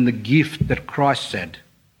weren't given the gift that Christ said.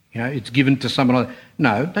 You know, it's given to someone else.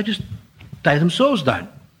 No, they themselves don't.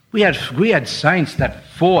 We had saints that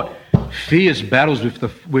fought fierce battles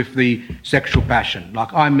with the sexual passion.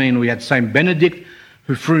 We had Saint Benedict,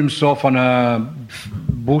 who threw himself on a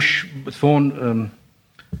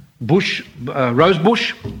rose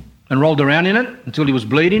bush and rolled around in it until he was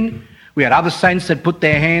bleeding. We had other saints that put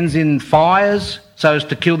their hands in fires so as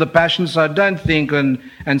to kill the passion. So don't think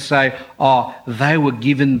and say, oh, they were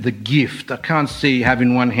given the gift. I can't see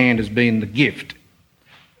having one hand as being the gift.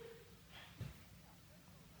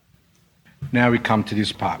 Now we come to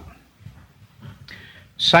this part.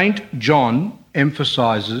 St. John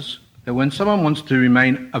emphasises that when someone wants to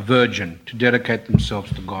remain a virgin, to dedicate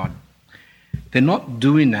themselves to God, they're not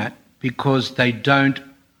doing that because they don't,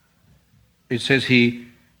 it says here,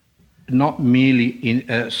 not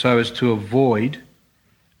merely so as to avoid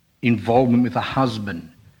involvement with a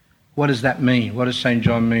husband. What does that mean? What does St.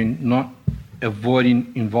 John mean? Not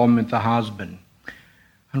avoiding involvement with a husband.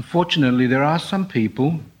 Unfortunately, there are some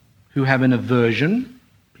people who have an aversion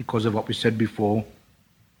because of what we said before,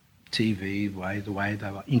 TV, the way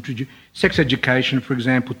they were introduced. Sex education, for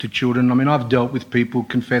example, to children. I mean, I've dealt with people,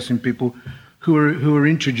 confessing people who were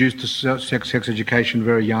introduced to sex education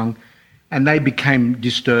very young, and they became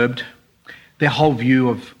disturbed. Their whole view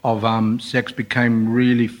of sex became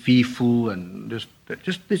really fearful, and just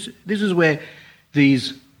this is where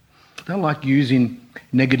these, I don't like using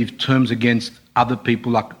negative terms against other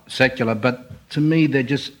people like secular, but to me they're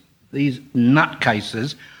just these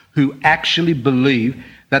nutcases who actually believe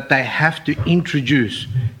that they have to introduce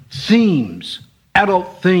themes,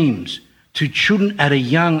 adult themes, to children at a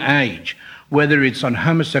young age, whether it's on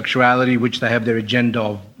homosexuality, which they have their agenda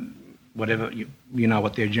of whatever, you know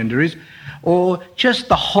what their agenda is, or just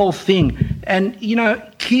the whole thing. And,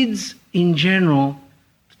 kids in general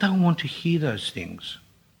don't want to hear those things.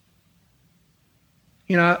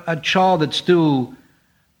 A child that's still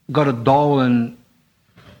got a doll and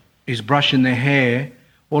is brushing their hair,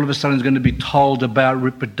 all of a sudden is going to be told about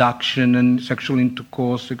reproduction and sexual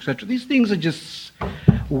intercourse, etc. These things are just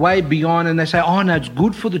way beyond, and they say, oh no, it's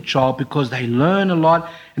good for the child because they learn a lot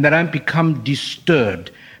and they don't become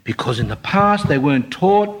disturbed. Because in the past they weren't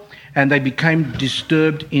taught and they became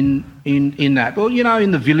disturbed in that. Well,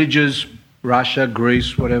 in the villages, Russia,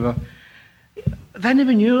 Greece, whatever, they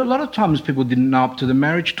never knew. A lot of times people didn't know up to the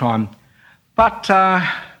marriage time. But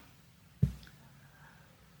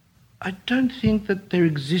I don't think that there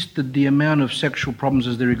existed the amount of sexual problems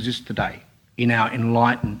as there exist today in our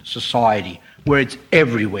enlightened society where it's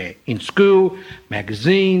everywhere, in school,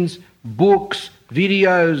 magazines, books,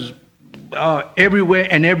 videos, everywhere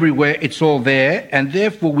and everywhere, it's all there. And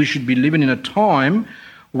therefore we should be living in a time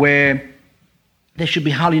where there should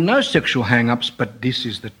be hardly no sexual hang-ups, but this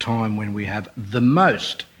is the time when we have the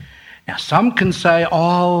most. Now, some can say,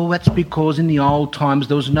 oh, that's because in the old times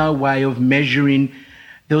there was no way of measuring,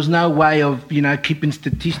 there was no way of, keeping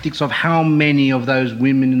statistics of how many of those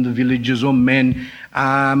women in the villages or men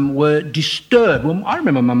were disturbed. Well, I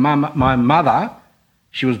remember my mother,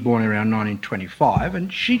 she was born around 1925,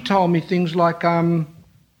 and she told me things like,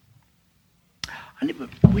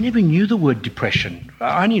 we never knew the word depression.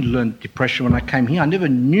 I only learned depression when I came here. I never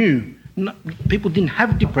knew. People didn't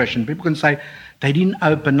have depression. People can say they didn't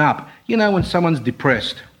open up. When someone's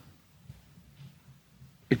depressed,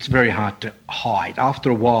 it's very hard to hide. After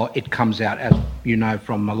a while, it comes out, as you know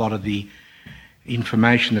from a lot of the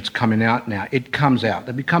information that's coming out now. It comes out.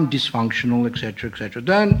 They become dysfunctional, etc., etc.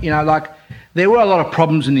 There were a lot of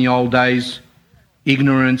problems in the old days,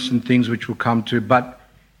 ignorance and things which we'll come to, but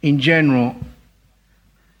in general,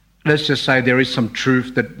 let's just say there is some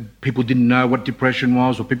truth that people didn't know what depression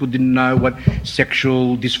was, or people didn't know what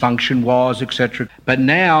sexual dysfunction was, etc. But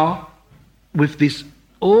now, with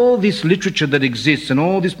all this literature that exists and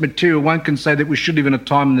all this material, one can say that we should live in a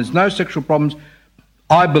time when there's no sexual problems.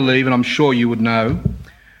 I believe, and I'm sure you would know,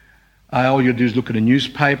 all you do is look at a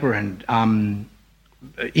newspaper and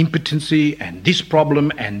impotency and this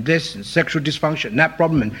problem and this and sexual dysfunction and that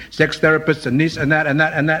problem and sex therapists and this and that and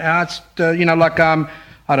that and that. And it's,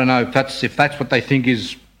 I don't know if that's what they think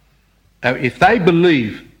is, if they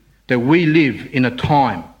believe that we live in a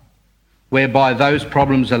time whereby those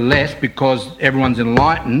problems are less because everyone's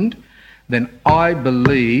enlightened, then I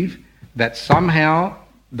believe that somehow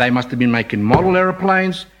they must have been making model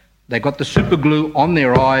aeroplanes, they got the super glue on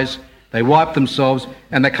their eyes, they wipe themselves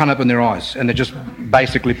and they can't open their eyes and they're just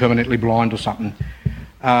basically permanently blind or something.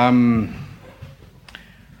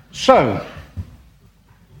 So,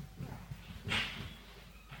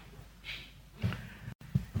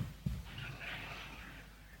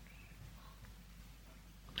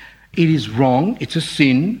 it is wrong, it's a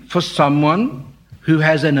sin for someone who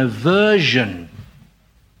has an aversion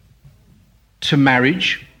to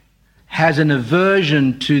marriage, has an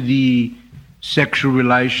aversion to the sexual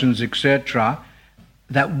relations, etc.,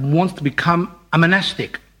 that wants to become a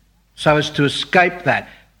monastic so as to escape that.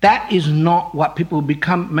 That is not what people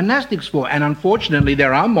become monastics for. And unfortunately,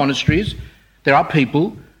 there are monasteries, there are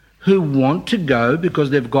people who want to go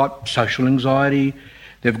because they've got social anxiety,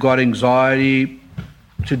 they've got anxiety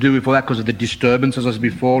to do with all that because of the disturbances as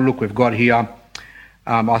before. Look, we've got here,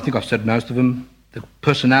 I think I've said most of them, the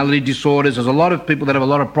personality disorders. There's a lot of people that have a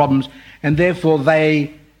lot of problems, and therefore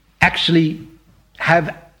they actually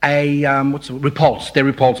have a repulse. They're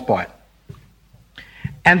repulsed by it.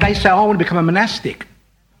 And they say, I want to become a monastic.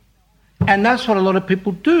 And that's what a lot of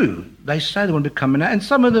people do. They say they want to become a monastic, and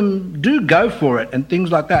some of them do go for it and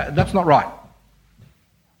things like that. That's not right.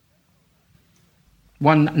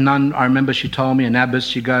 One nun, I remember she told me, an abbess,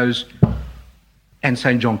 she goes, and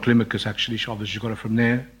St. John Climacus actually, she obviously got it from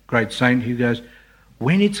there, great saint, he goes,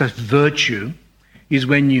 when it's a virtue is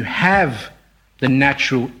when you have the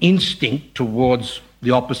natural instinct towards the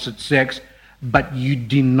opposite sex, but you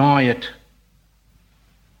deny it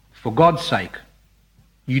for God's sake.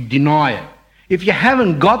 You deny it. If you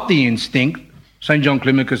haven't got the instinct, St. John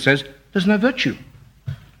Climacus says, there's no virtue.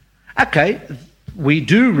 Okay, we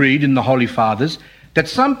do read in the Holy Fathers that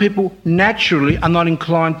some people naturally are not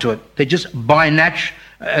inclined to it. They're just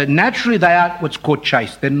naturally they are what's called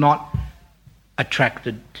chaste. They're not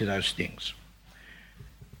attracted to those things.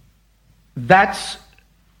 That's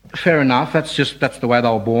fair enough. That's the way they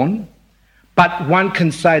were born. But one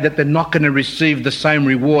can say that they're not going to receive the same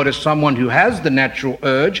reward as someone who has the natural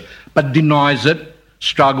urge but denies it,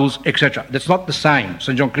 struggles, etc. That's not the same.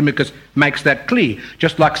 St. John Climacus makes that clear.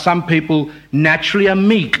 Just like some people naturally are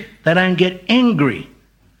meek, they don't get angry.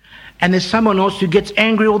 And there's someone else who gets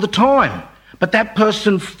angry all the time. But that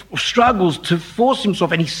person struggles to force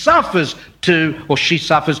himself, and he suffers or she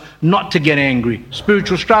suffers not to get angry.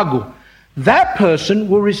 Spiritual struggle. That person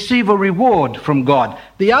will receive a reward from God.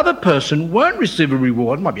 The other person won't receive a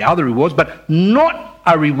reward, might be other rewards, but not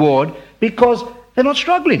a reward because they're not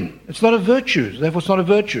struggling. It's not a virtue, therefore it's not a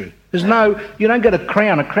virtue. You don't get a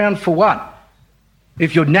crown for what?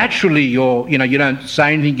 If you're naturally, you don't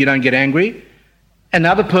say anything, you don't get angry, and the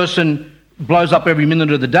other person blows up every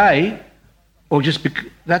minute of the day, or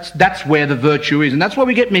that's where the virtue is. And that's why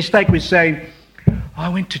we get mistake. We say, I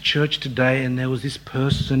went to church today and there was this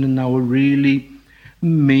person and they were really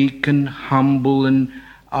meek and humble and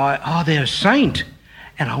they're a saint.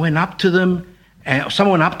 And I went up to them And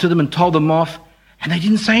someone went up to them and told them off, and they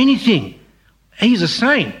didn't say anything. He's a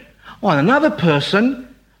saint. Well, another person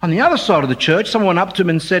on the other side of the church, someone went up to him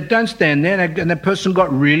and said, don't stand there, and that person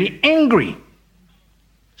got really angry.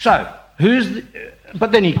 So,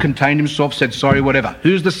 but then he contained himself, said sorry, whatever.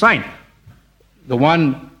 Who's the saint? The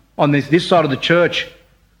one on this side of the church,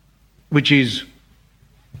 which is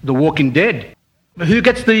the Walking Dead. Who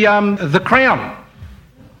gets the crown?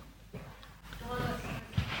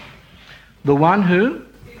 The one who?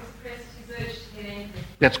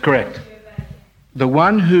 That's correct. The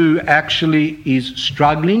one who actually is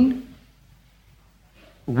struggling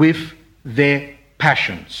with their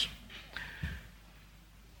passions.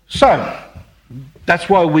 So, that's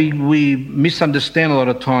why we misunderstand a lot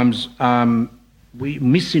of times. We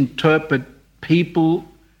misinterpret people,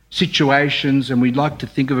 situations, and we like to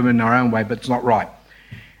think of them in our own way, but it's not right.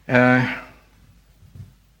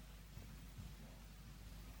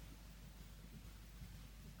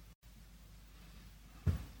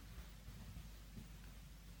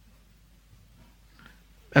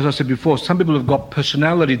 As I said before, some people have got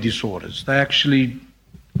personality disorders. They actually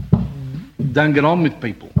don't get on with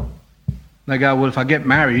people. They go, well, if I get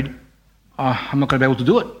married, I'm not going to be able to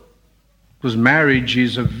do it. Because marriage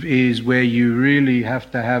is where you really have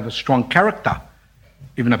to have a strong character.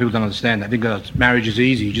 Even though people don't understand that. They think marriage is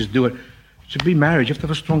easy, you just do it. To be married, you have to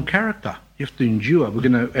have a strong character. You have to endure.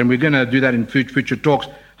 We're going to do that in future talks,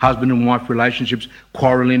 husband and wife relationships,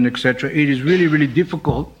 quarrelling, etc. It is really, really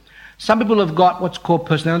difficult. Some people have got what's called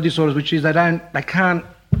personality disorders, which is they can't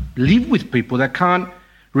live with people, they can't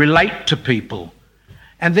relate to people.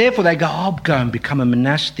 And therefore they go, I'll go and become a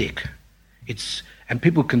monastic. And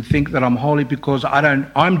people can think that I'm holy because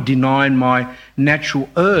I'm denying my natural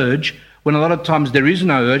urge, when a lot of times there is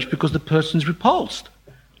no urge because the person's repulsed.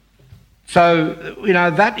 So,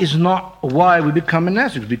 that is not why we become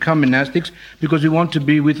monastics. We become monastics because we want to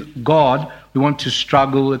be with God, we want to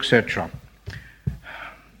struggle, etc.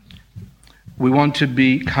 We want to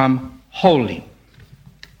become holy.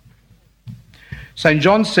 St.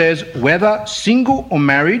 John says, whether single or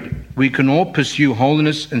married, we can all pursue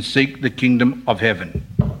holiness and seek the kingdom of heaven.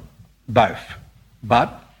 Both.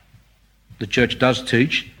 But the church does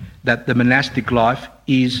teach that the monastic life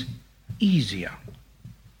is easier.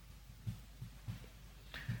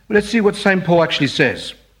 Let's see what St. Paul actually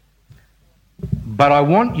says. But I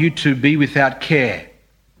want you to be without care,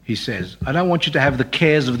 he says. I don't want you to have the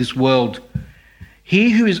cares of this world.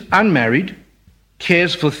 He who is unmarried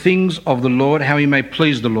cares for things of the Lord, how he may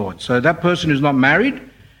please the Lord. So that person who's not married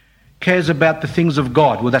cares about the things of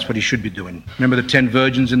God. Well, that's what he should be doing. Remember the 10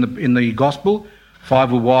 virgins in the gospel?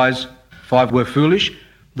 5 were wise, 5 were foolish.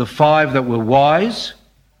 The 5 that were wise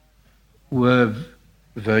were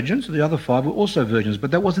virgins. The other 5 were also virgins.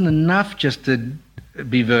 But that wasn't enough just to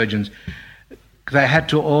be virgins. They had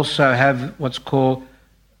to also have what's called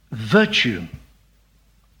virtue.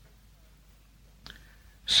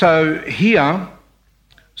 So here,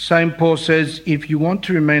 St. Paul says, if you want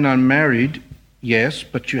to remain unmarried, yes,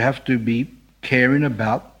 but you have to be caring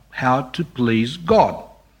about how to please God.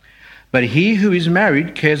 But he who is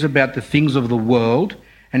married cares about the things of the world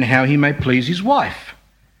and how he may please his wife.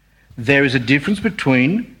 There is a difference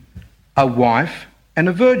between a wife and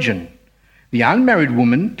a virgin. The unmarried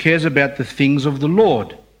woman cares about the things of the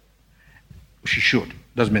Lord. She should.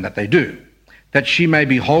 Doesn't mean that they do. That she may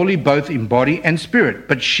be holy both in body and spirit.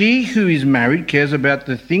 But she who is married cares about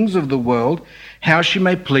the things of the world, how she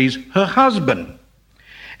may please her husband.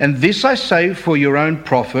 And this I say for your own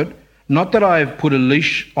profit, not that I have put a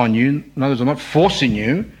leash on you, in other words, I'm not forcing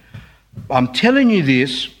you. I'm telling you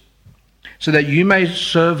this so that you may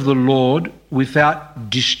serve the Lord without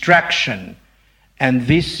distraction. And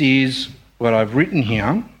this is what I've written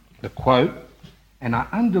here, the quote, and I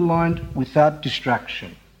underlined without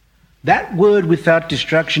distraction. That word without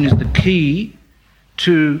distraction is the key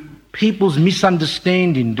to people's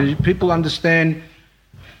misunderstanding. Do people understand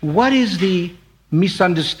what is the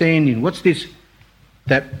misunderstanding? What's this?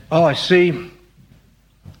 That, I see,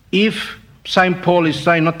 if St. Paul is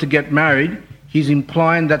saying not to get married, he's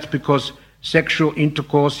implying that's because sexual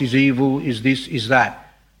intercourse is evil, is this, is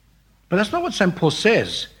that. But that's not what St. Paul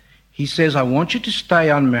says. He says, I want you to stay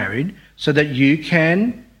unmarried so that you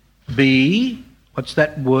can be, what's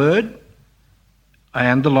that word? I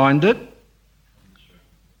underlined it.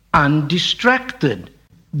 Undistracted.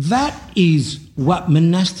 That is what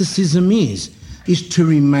monasticism is to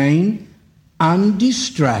remain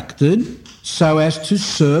undistracted so as to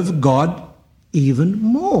serve God even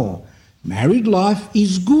more. Married life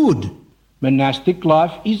is good. Monastic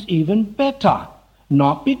life is even better.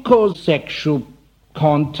 Not because sexual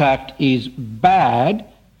contact is bad,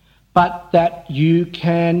 but that you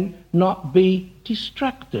can not be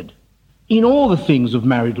distracted in all the things of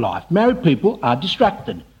married life. Married people are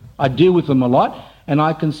distracted. I deal with them a lot, and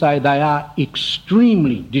I can say they are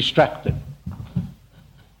extremely distracted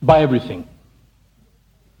by everything.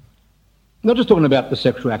 Not just talking about the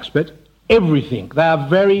sexual aspect, everything. They are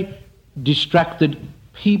very distracted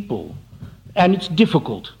people, and it's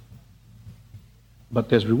difficult. But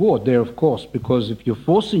there's reward there, of course, because if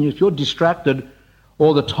you're distracted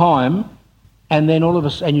all the time, and then all of a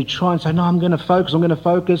sudden you try and say, no, I'm going to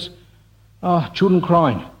focus. Oh, children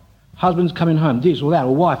crying, husband's coming home, this or that,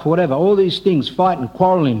 or wife, or whatever, all these things, fighting,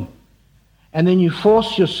 quarrelling. And then you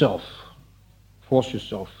force yourself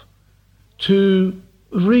to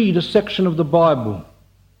read a section of the Bible,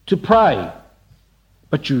 to pray.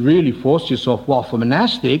 But you really force yourself. While for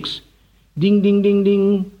monastics, ding, ding, ding,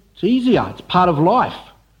 ding, it's easier. It's part of life.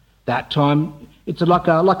 That time, it's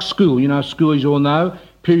like school. School, as you all know,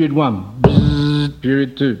 period 1, bzz,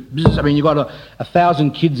 period 2. Bzz. I mean, you've got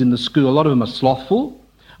 1,000 kids in the school. A lot of them are slothful.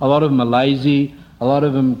 A lot of them are lazy. A lot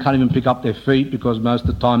of them can't even pick up their feet because most of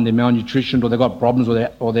the time they're malnutritioned or they've got problems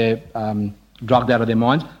or they're drugged out of their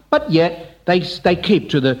minds. But yet, they keep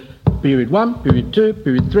to the period 1, period 2,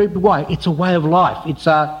 period 3. But why? It's a way of life. It's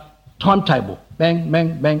a timetable. Bang,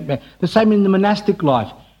 bang, bang, bang. The same in the monastic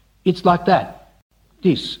life. It's like that.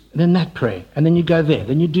 This, then that prayer. And then you go there.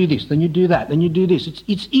 Then you do this. Then you do that. Then you do this.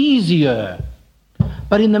 It's easier.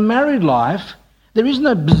 But in the married life, there is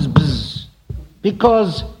no bzz, bzz.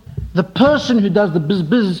 Because the person who does the bzz,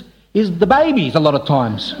 bzz is the babies a lot of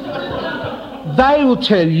times. They will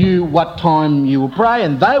tell you what time you will pray,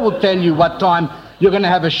 and they will tell you what time you're going to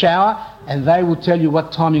have a shower, and they will tell you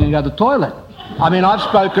what time you're going to go to the toilet. I mean, I've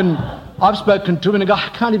spoken to them and I go, I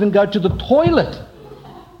can't even go to the toilet.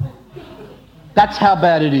 That's how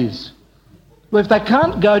bad it is. Well, if they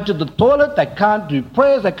can't go to the toilet, they can't do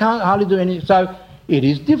prayers, they can't hardly do anything. So it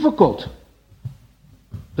is difficult.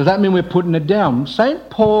 Does that mean we're putting it down? St.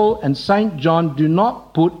 Paul and St. John do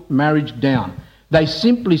not put marriage down. They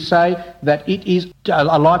simply say that it is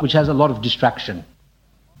a life which has a lot of distraction.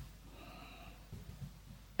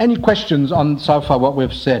 Any questions on so far what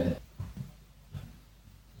we've said?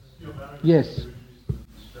 Yes.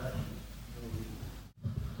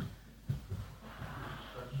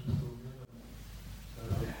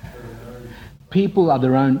 People are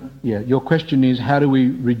their own. Yeah. Your question is how do we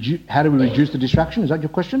reduce the distraction? Is that your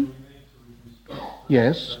question?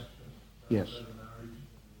 Yes. Yes.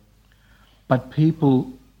 But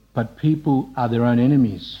people are their own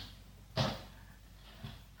enemies.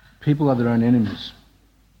 People are their own enemies.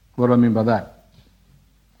 What do I mean by that?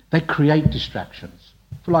 They create distractions.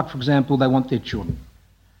 For example, they want their children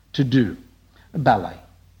to do ballet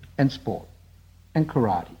and sport and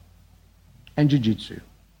karate and jiu-jitsu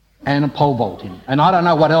and a pole vaulting. And I don't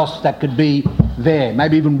know what else that could be there.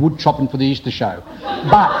 Maybe even wood chopping for the Easter show.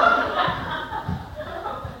 But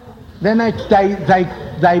then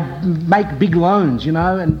they make big loans,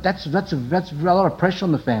 and that's a lot of pressure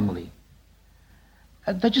on the family.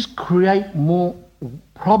 They just create more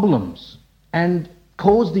problems and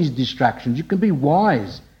cause these distractions. You can be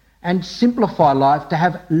wise and simplify life to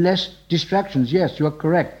have less distractions. Yes, you are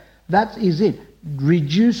correct. That is it.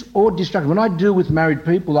 Reduce all distraction. When I deal with married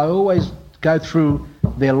people, I always go through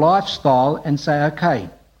their lifestyle and say, okay,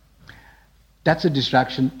 that's a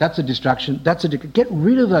distraction, that's a distraction, get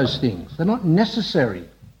rid of those things. They're not necessary.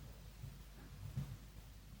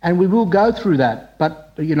 And we will go through that.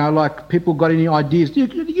 But, people got any ideas?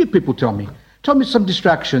 You people tell me. Tell me some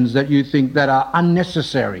distractions that you think that are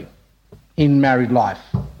unnecessary in married life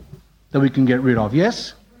that we can get rid of.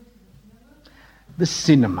 Yes? The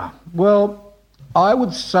cinema. Well, I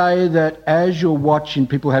would say that as you're watching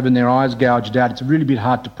people having their eyes gouged out, it's really a bit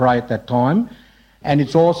hard to pray at that time. And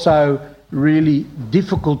it's also really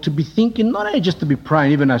difficult to be thinking, not only just to be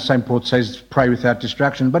praying, even though St. Paul says pray without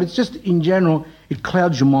distraction, but it's just in general, it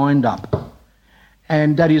clouds your mind up.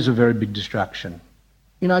 And that is a very big distraction.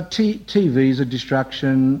 TV is a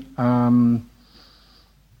distraction.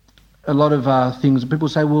 A lot of things, people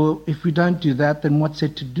say, well, if we don't do that, then what's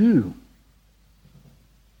it to do?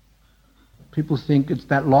 People think it's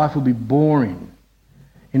that life will be boring.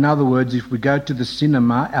 In other words, if we go to the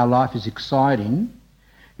cinema, our life is exciting,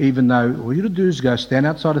 even though all you have to do is go stand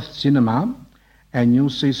outside of the cinema and you'll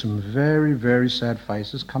see some very, very sad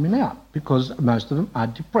faces coming out because most of them are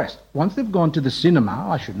depressed. Once they've gone to the cinema,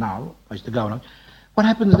 I should know, I used to go on, what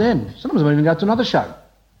happens then? Sometimes they won't even go to another show.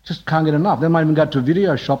 Just can't get enough. They might even go to a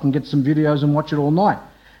video shop and get some videos and watch it all night.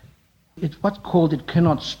 It's what's called it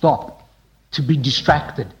cannot stop, to be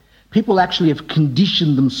distracted. People actually have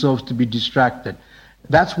conditioned themselves to be distracted.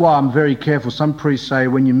 That's why I'm very careful. Some priests say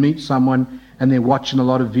when you meet someone and they're watching a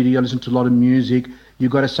lot of video, listen to a lot of music,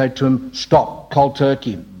 you've got to say to them, stop, cold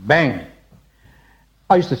turkey, bang.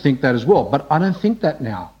 I used to think that as well, but I don't think that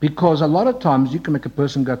now, because a lot of times you can make a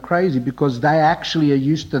person go crazy because they actually are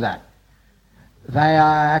used to that. They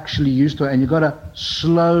are actually used to it, and you've got to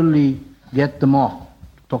slowly get them off.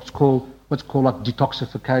 What's called like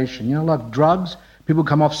detoxification. You know, like drugs, people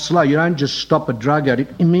come off slow. You don't just stop a drug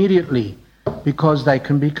addict immediately because they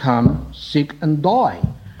can become sick and die.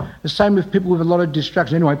 The same with people with a lot of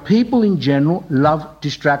distraction. Anyway, people in general love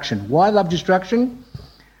distraction. Why love distraction?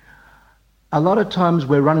 A lot of times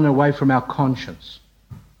we're running away from our conscience.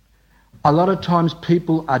 A lot of times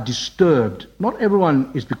people are disturbed. Not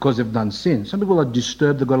everyone is because they've done sin. Some people are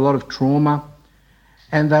disturbed, they've got a lot of trauma,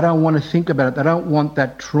 and they don't want to think about it. They don't want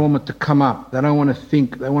that trauma to come up. They don't want to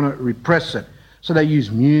think, they want to repress it. So they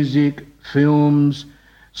use music, films,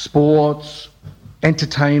 sports,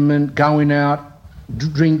 entertainment, going out,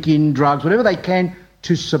 drinking, drugs, whatever they can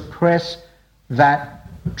to suppress that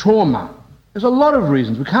trauma. There's a lot of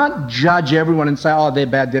reasons. We can't judge everyone and say, oh, they're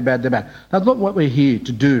bad, they're bad, they're bad. That's not what we're here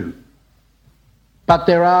to do. But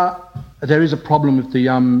there is a problem with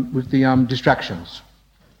the distractions.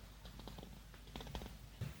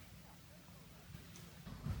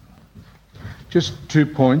 Just 2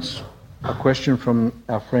 points. A question from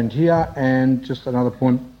our friend here, and just another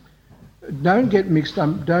point. Don't get mixed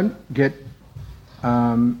up. Don't get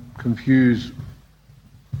confused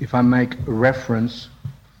if I make reference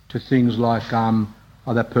to things like, oh,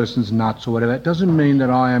 that person's nuts or whatever. It doesn't mean that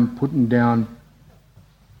I am putting down,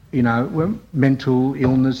 mental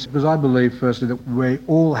illness, because I believe, firstly, that we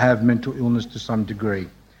all have mental illness to some degree.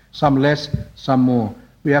 Some less, some more.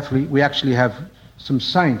 We actually have some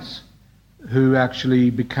saints who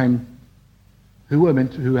actually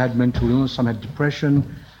who had mental illness. Some had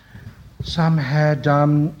depression. Some had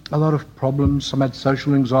a lot of problems. Some had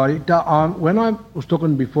social anxiety. When I was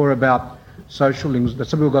talking before about social anxiety,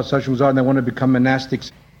 some people got social anxiety and they want to become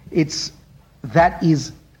monastics.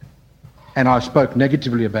 And I spoke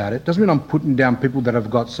negatively about it. Doesn't mean I'm putting down people that have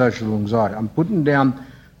got social anxiety. I'm putting down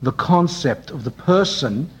the concept of the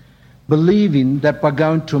person believing that by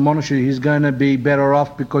going to a monastery he's going to be better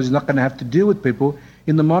off because he's not going to have to deal with people.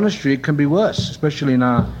 In the monastery it can be worse, especially in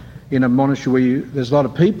a monastery where there's a lot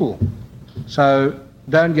of people. So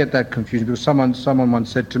don't get that confused, because someone once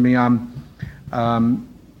said to me,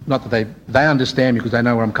 not that they understand me because they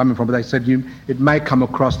know where I'm coming from, but they said it may come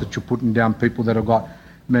across that you're putting down people that have got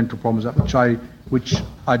mental problems, which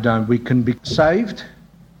I don't. We can be saved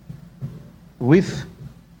with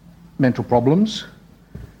mental problems.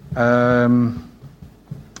 And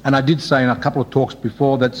I did say in a couple of talks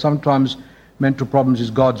before that sometimes mental problems is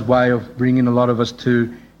God's way of bringing a lot of us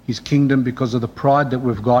to his kingdom because of the pride that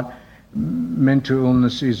we've got. Mental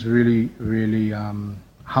illness is really, really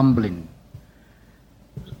humbling.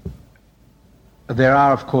 There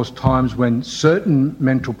are, of course, times when certain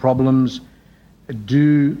mental problems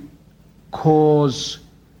do cause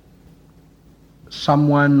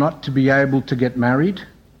someone not to be able to get married.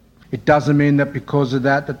 It doesn't mean that because of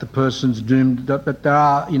that the person's doomed. But there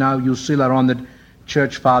are, you'll see later on that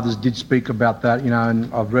church fathers did speak about that,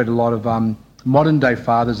 and I've read a lot of modern day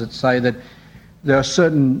fathers that say that there are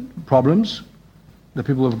certain problems that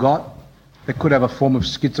people have got. They could have a form of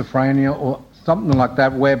schizophrenia or something like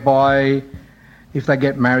that, whereby if they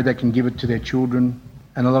get married, they can give it to their children.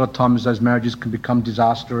 And a lot of times those marriages can become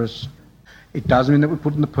disastrous. It doesn't mean that we're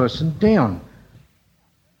putting the person down.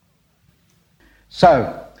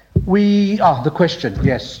 So, the question,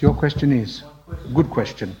 yes, your question is. Good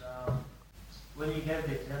question. When you gave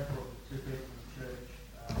the example of the two people in the church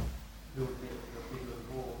who would get a bigger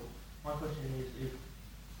reward, my question is if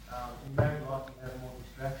in married life you have more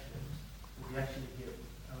distractions, would you actually get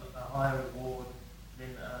a higher reward than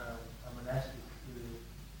a monastic who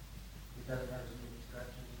doesn't have as many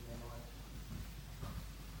distractions in their life?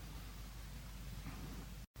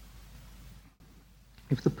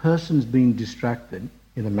 If the person's being distracted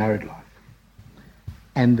in a married life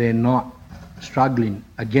and they're not struggling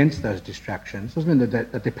against those distractions, doesn't mean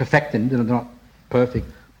that they're perfecting, they're not perfect,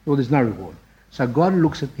 well, there's no reward. So God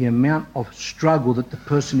looks at the amount of struggle that the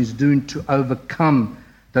person is doing to overcome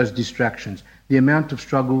those distractions, the amount of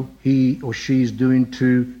struggle he or she is doing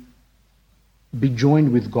to be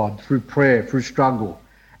joined with God through prayer, through struggle,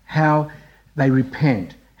 how they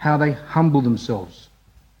repent, how they humble themselves.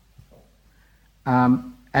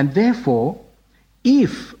 And therefore,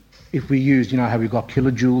 if we use, how we've got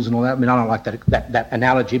kilojoules and all that, I don't like that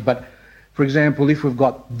analogy, but for example, if we've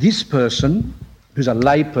got this person who's a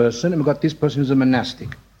lay person and we've got this person who's a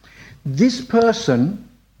monastic, this person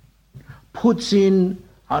puts in,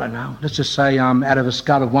 I don't know, let's just say out of a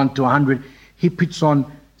scale of 1 to 100, he puts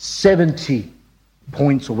on 70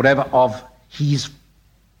 points or whatever of his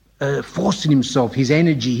forcing himself, his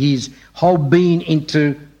energy, his whole being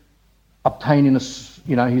into obtaining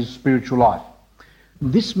his spiritual life.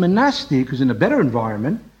 This monastic, who's in a better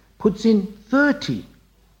environment, puts in 30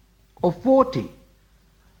 or 40.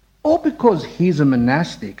 All because he's a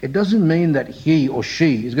monastic, it doesn't mean that he or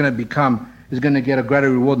she is going to get a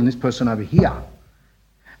greater reward than this person over here.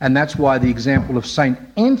 And that's why the example of Saint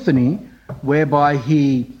Anthony, whereby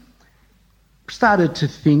he started to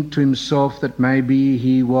think to himself that maybe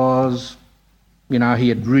he was, he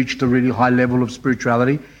had reached a really high level of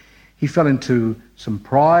spirituality. He fell into some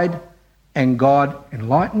pride, and God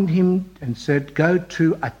enlightened him and said, go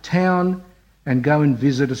to a town and go and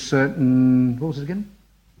visit a certain, what was it again?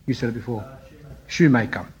 You said it before.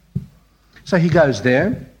 Shoemaker. So he goes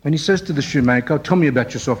there and he says to the shoemaker, tell me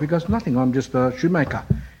about yourself. He goes, nothing, I'm just a shoemaker.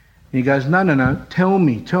 And he goes, no, tell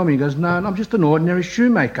me. He goes, no, I'm just an ordinary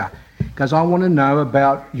shoemaker. He goes, I want to know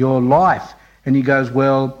about your life. And he goes,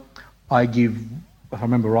 well, I give, if I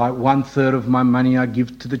remember right, 1/3 of my money I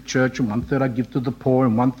give to the church, and 1/3 I give to the poor,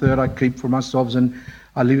 and 1/3 I keep for myself, and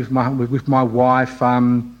I live with my wife.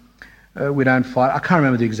 We don't fight. I can't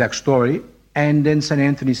remember the exact story. And then St.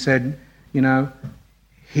 Anthony said,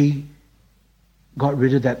 he got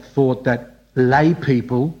rid of that thought that lay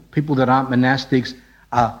people that aren't monastics,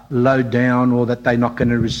 are low down or that they're not going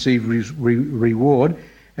to receive reward.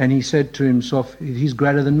 And he said to himself, he's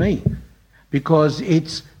greater than me, because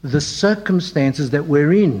it's the circumstances that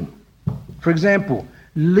we're in. For example,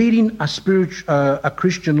 leading a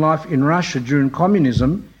Christian life in Russia during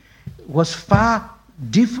communism was far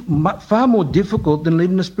more difficult than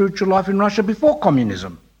leading a spiritual life in Russia before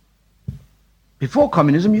communism. Before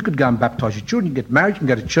communism, you could go and baptize your children, you get married, you can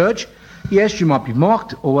go to church. Yes, you might be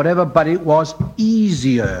mocked or whatever, but it was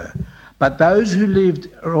easier. But those who lived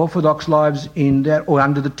Orthodox lives in that or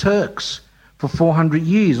under the Turks for 400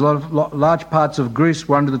 years, large parts of Greece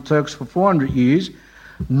were under the Turks for 400 years,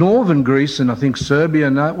 northern Greece and I think Serbia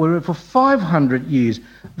were for 500 years.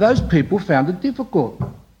 Those people found it difficult,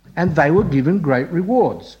 and they were given great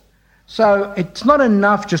rewards. So it's not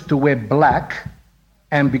enough just to wear black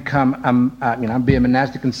and become, be a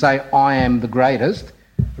monastic and say, I am the greatest,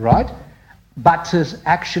 right? But to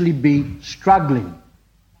actually be struggling.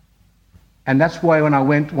 And that's why when I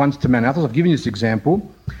went once to Manathos, I've given you this example,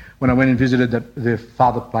 when I went and visited the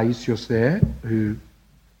Father Paisios there, who,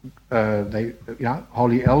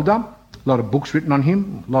 holy elder, a lot of books written on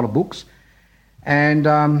him, a lot of books. And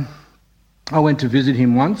I went to visit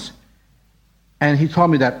him once, and he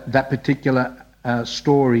told me that particular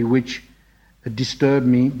story, which disturbed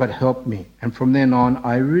me but helped me. And from then on,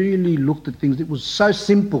 I really looked at things. It was so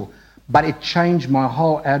simple, but it changed my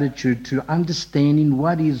whole attitude to understanding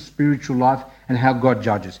what is spiritual life and how God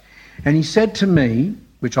judges. And he said to me,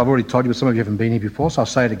 which I've already told you, but some of you haven't been here before, so I'll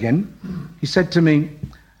say it again. He said to me,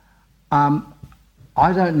 I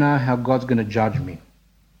don't know how God's going to judge me.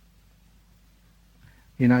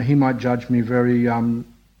 He might judge me very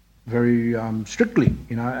strictly,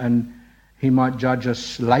 and he might judge a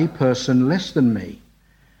lay person less than me.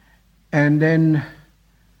 And then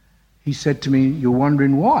he said to me, you're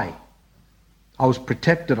wondering why? I was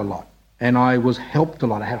protected a lot, and I was helped a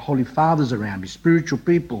lot. I had holy fathers around me, spiritual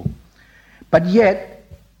people. But yet,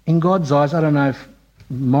 in God's eyes, I don't know if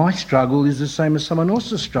my struggle is the same as someone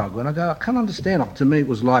else's struggle. And I go, I can't understand. To me, it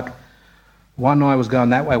was like one eye was going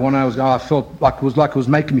that way, one eye was going, I felt like it was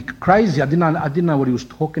making me crazy. I didn't know what he was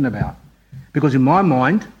talking about. Because in my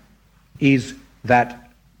mind is that,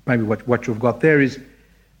 maybe what you've got there is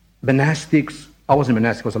monastics. I wasn't a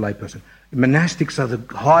monastic, I was a lay person. Monastics are the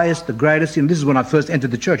highest, the greatest. And this is when I first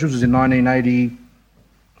entered the church. This was in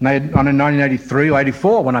 1983 or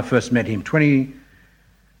 84 when I first met him, 4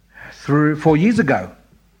 years ago.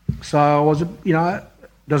 So I was,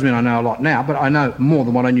 doesn't mean I know a lot now, but I know more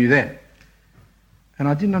than what I knew then. And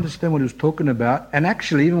I didn't understand what he was talking about. And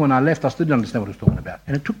actually, even when I left, I still didn't understand what he was talking about.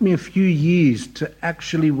 And it took me a few years to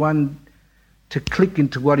actually to click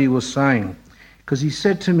into what he was saying. Because he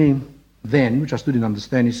said to me then, which I still didn't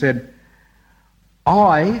understand, he said,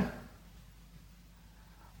 I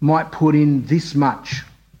might put in this much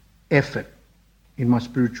effort in my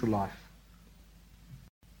spiritual life.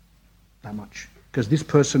 That much. Because this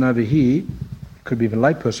person over here, could be even a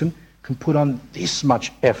lay person, can put on this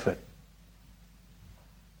much effort.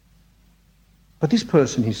 But this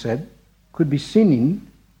person, he said, could be sinning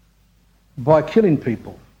by killing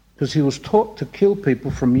people, because he was taught to kill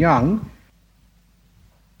people from young.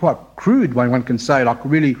 Quite crude, one can say, like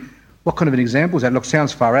really, what kind of an example is that? Look,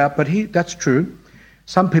 sounds far out, but that's true.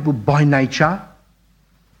 Some people by nature,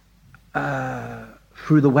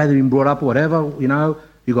 through the way they've been brought up or whatever,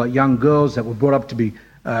 you've got young girls that were brought up to be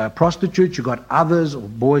prostitutes, you've got others, or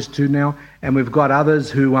boys too now, and we've got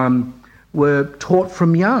others who were taught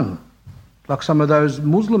from young, like some of those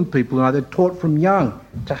Muslim people, they're taught from young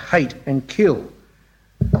to hate and kill.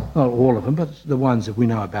 Not all of them, but the ones that we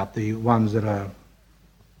know about, the ones that are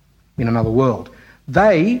in another world.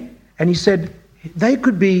 He said, they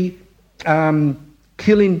could be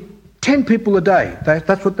killing 10 people a day.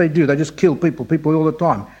 That's what they do. They just kill people all the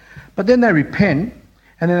time. But then they repent,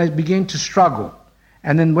 and then they begin to struggle.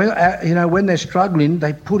 And then when they're struggling,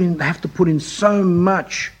 they have to put in so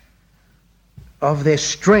much of their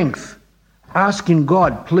strength, asking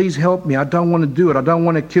God, please help me. I don't want to do it. I don't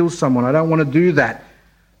want to kill someone. I don't want to do that.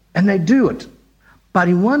 And they do it. But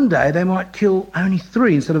in one day, they might kill only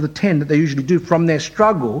 3 instead of the 10 that they usually do from their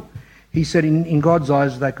struggle. He said, in God's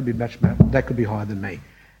eyes, they could be higher than me.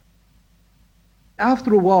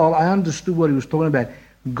 After a while, I understood what he was talking about.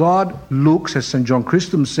 God looks, as St. John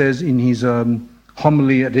Chrysostom says in his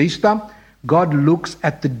homily at Easter, God looks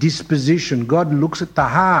at the disposition. God looks at the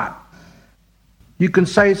heart. You can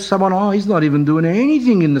say to someone, he's not even doing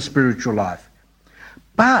anything in the spiritual life.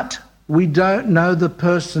 But we don't know the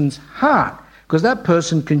person's heart, because that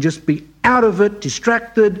person can just be out of it,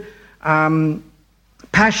 distracted,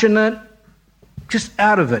 passionate, just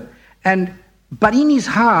out of it. But in his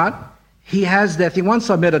heart, he has that thing.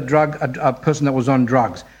 Once I met a person that was on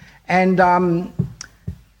drugs, and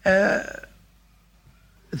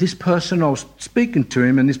this person, I was speaking to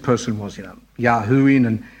him, and this person was, yahooing,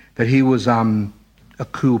 and that he was a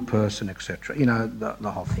cool person, etc.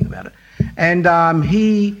 The whole thing about it.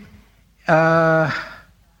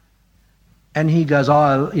 And he goes,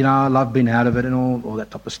 I love being out of it and all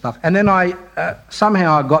that type of stuff. And then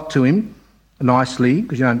somehow I got to him nicely,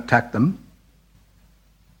 because you don't attack them.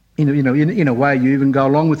 In a way, you even go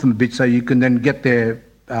along with them a bit, so you can then get their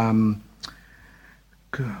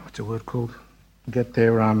what's the word called? Get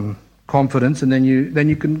their confidence, and then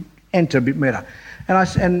you can enter a bit better.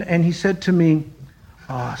 And he said to me,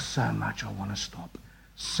 so much I want to stop.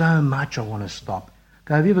 So much I want to stop. I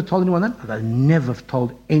go, have you ever told anyone that? I go, never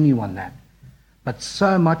told anyone that. But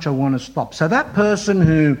so much I want to stop. So that person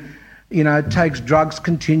who, takes drugs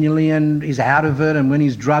continually and is out of it, and when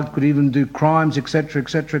he's drugged could even do crimes, etc.,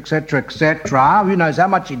 etc., etc., etc. Who knows how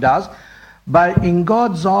much he does? But in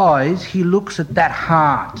God's eyes, he looks at that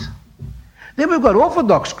heart. Then we've got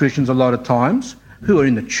Orthodox Christians a lot of times who are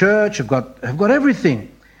in the church, have got everything.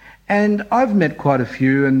 And I've met quite a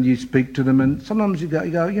few, and you speak to them, and sometimes you go,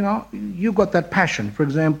 you've got that passion. For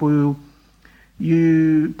example,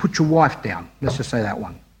 you put your wife down. Let's just say that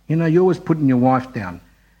one. You're always putting your wife down.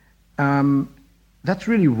 That's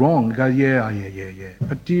really wrong. You go, yeah.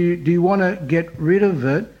 But do you want to get rid of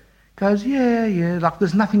it? Goes, yeah. Like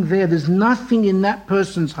there's nothing there. There's nothing in that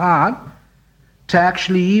person's heart to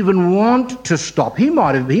actually even want to stop. He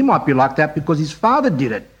might be like that because his father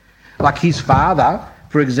did it. Like his father,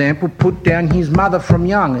 for example, put down his mother from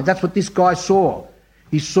young. That's what this guy saw.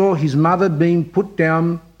 He saw his mother being put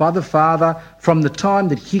down by the father from the time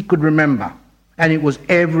that he could remember. And it was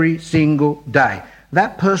every single day.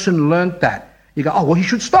 That person learnt that. You go, he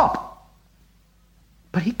should stop.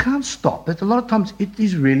 But he can't stop. But a lot of times it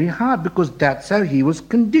is really hard because that's how he was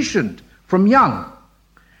conditioned from young.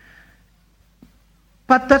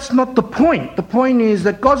 But that's not the point. The point is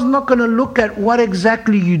that God's not going to look at what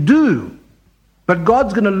exactly you do. But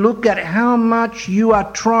God's going to look at how much you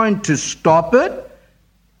are trying to stop it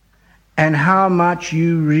and how much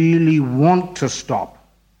you really want to stop.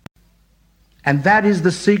 And that is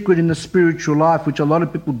the secret in the spiritual life, which a lot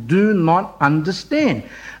of people do not understand.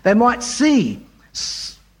 They might see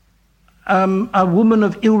a woman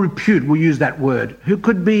of ill repute, we'll use that word, who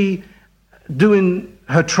could be doing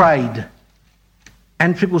her trade.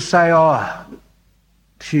 And people say,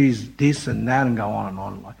 she's this and that, and go on and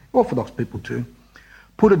on. Like Orthodox people too.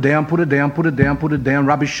 Put her down,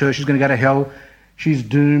 rubbish her, she's going to go to hell. She's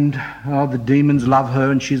doomed. The demons love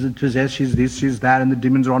her, and she's possessed, she's this, she's that, and the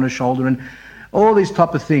demons are on her shoulder, and all these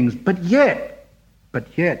type of things. But yet,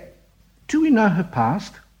 do we know her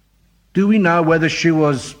past? Do we know whether she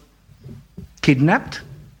was kidnapped?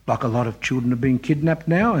 Like a lot of children are being kidnapped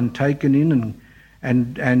now and taken in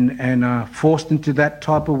and forced into that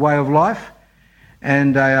type of way of life.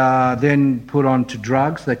 And they are then put on to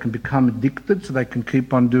drugs. They can become addicted, so they can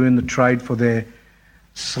keep on doing the trade for their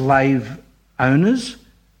slave owners,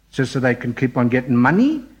 just so they can keep on getting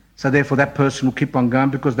money. So therefore that person will keep on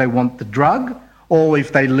going because they want the drug. Or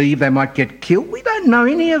if they leave, they might get killed. We don't know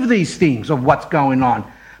any of these things of what's going on.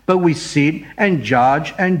 but we sit and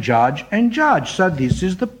judge and judge and judge. So this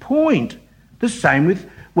is the point. The same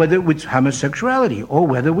with whether it's homosexuality or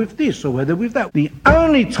whether with this or whether with that. The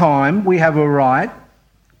only time we have a right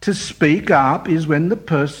to speak up is when the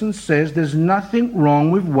person says there's nothing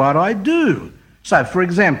wrong with what I do. So, for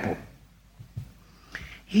example,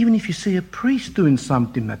 even if you see a priest doing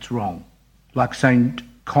something that's wrong, like St.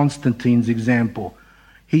 Constantine's example,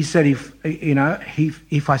 he said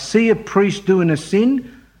if I see a priest doing a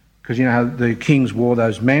sin, because you know how the kings wore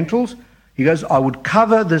those mantles, he goes, I would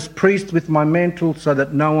cover this priest with my mantle so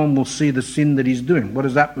that no one will see the sin that he's doing. What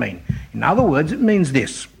does that mean? In other words, it means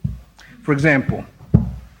this. For example,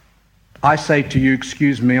 I say to you,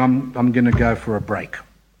 excuse me, I'm going to go for a break.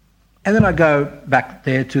 And then I go back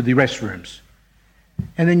there to the restrooms.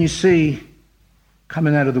 And then you see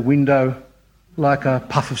coming out of the window like a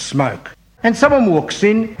puff of smoke. And someone walks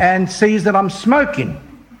in and sees that I'm smoking.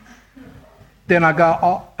 Then I go,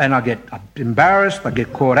 oh, and I get embarrassed, I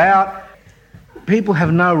get caught out. People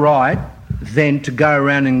have no right then to go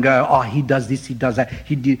around and go, oh, he does this, he does that.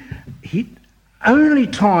 Only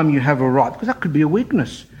time you have a right, because that could be a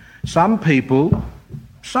weakness. Some people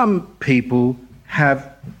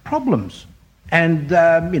have problems. And,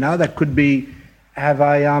 that could be,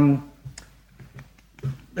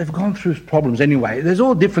 they've gone through problems anyway. There's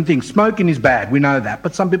all different things. Smoking is bad, we know that.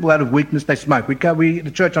 But some people out of weakness, they smoke.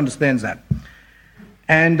 The church understands that.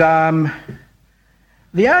 And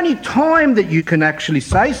the only time that you can actually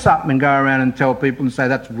say something and go around and tell people and say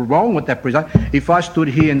that's wrong with that priest, if I stood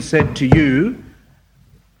here and said to you,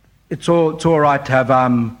 it's all right to have,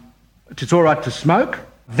 it's all right to smoke,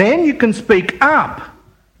 then you can speak up.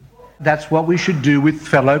 That's what we should do with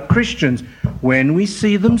fellow Christians. When we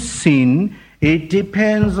see them sin, it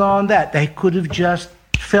depends on that. They could have just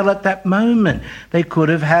fell at that moment. They could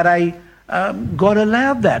have had God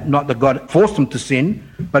allowed that. Not that God forced them to sin,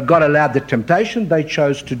 but God allowed the temptation. They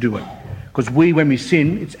chose to do it. Because when we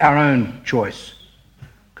sin, it's our own choice.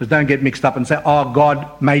 Because don't get mixed up and say, oh,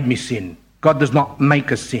 God made me sin. God does not make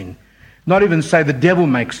us sin. Not even say the devil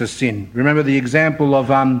makes us sin. Remember the example of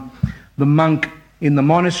the monk in the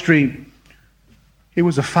monastery. It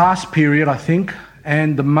was a fast period, I think,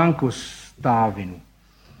 and the monk was starving.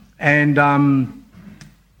 And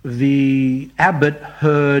the abbot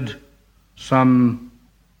heard some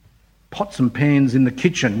pots and pans in the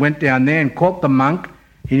kitchen, went down there and caught the monk,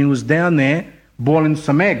 and he was down there boiling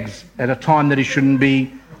some eggs at a time that he shouldn't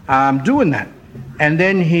be doing that. And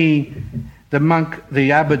then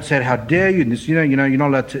the abbot said, how dare you? This, you're not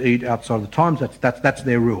allowed to eat outside of the times. That's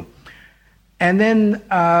their rule. And then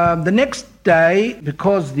the next day,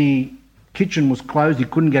 because the kitchen was closed, he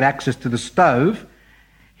couldn't get access to the stove,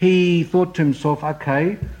 he thought to himself,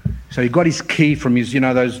 okay, so he got his key from his,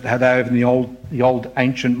 those how they have in the old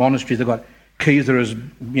ancient monasteries. They've got keys that are as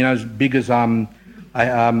big as a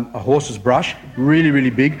horse's brush, really, really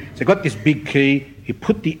big. So he got this big key. He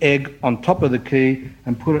put the egg on top of the key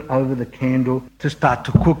and put it over the candle to start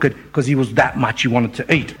to cook it because he was that much he wanted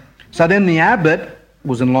to eat. So then the abbot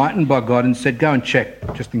was enlightened by God and said, go and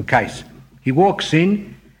check, just in case. He walks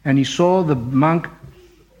in and he saw the monk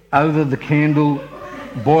over the candle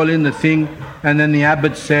boiling the thing, and then the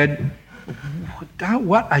abbot said,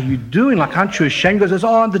 what are you doing? Like, aren't you ashamed? He goes,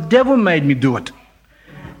 oh, the devil made me do it.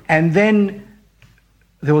 And then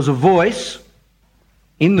there was a voice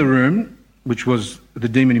in the room, which was the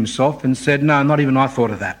demon himself, and said, no, not even I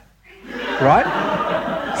thought of that. Right?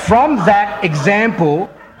 From that example,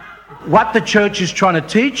 what the church is trying to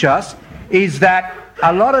teach us is that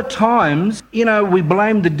a lot of times, we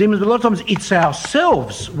blame the demons, but a lot of times it's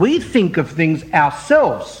ourselves. We think of things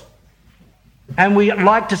ourselves. And we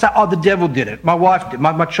like to say, oh, the devil did it. My wife did,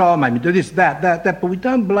 my child made me do this, that, but we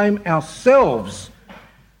don't blame ourselves.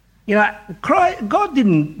 God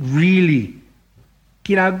didn't really,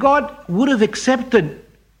 God would have accepted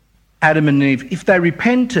Adam and Eve if they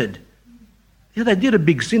repented. They did a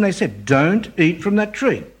big sin. They said, don't eat from that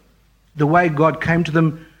tree. The way God came to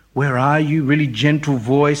them, where are you? Really gentle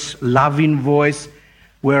voice, loving voice.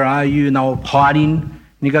 Where are you? And they were hiding. And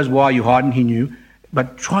he goes, why are you hiding? He knew.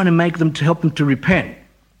 But trying to make them, to help them to repent.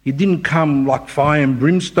 He didn't come like fire and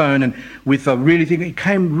brimstone and with a really thing. He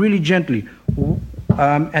came really gently.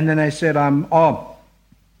 And then they said, the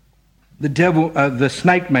devil, the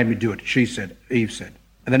snake made me do it, Eve said.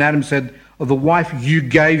 And then Adam said, the wife you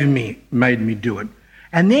gave me made me do it.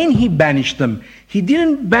 And then he banished them. He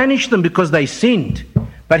didn't banish them because they sinned,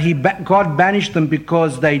 but God banished them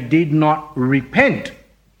because they did not repent.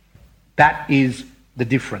 That is the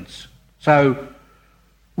difference. So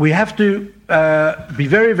we have to be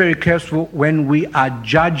very, very careful when we are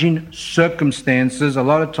judging circumstances. A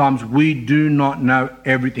lot of times we do not know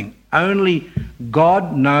everything. Only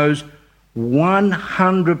God knows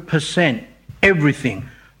 100% everything.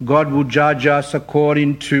 God will judge us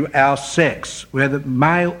according to our sex, whether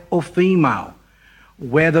male or female,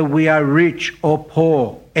 whether we are rich or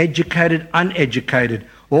poor, educated, uneducated,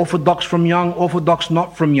 Orthodox from young, Orthodox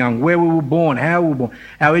not from young, where we were born, how we were born,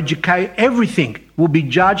 our education, everything will be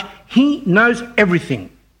judged. He knows everything.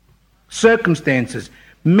 Circumstances,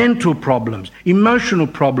 mental problems, emotional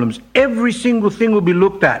problems, every single thing will be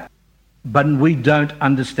looked at. But we don't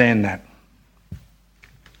understand that.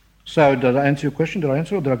 So did I answer your question? Did I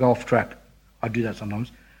answer it or did I go off track? I do that sometimes.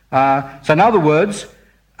 So in other words,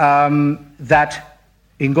 that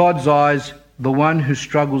in God's eyes, the one who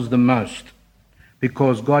struggles the most,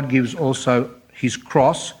 because God gives also his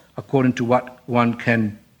cross according to what one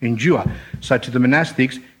can endure. So to the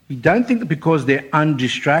monastics, you don't think that because they're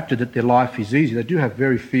undistracted that their life is easy. They do have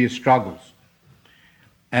very fierce struggles.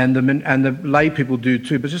 And the lay people do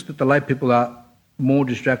too, but just that the lay people are more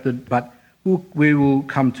distracted, but we will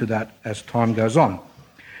come to that as time goes on.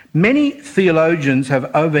 Many theologians have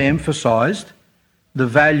overemphasized the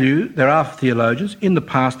value, there are theologians in the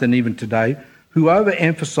past and even today, who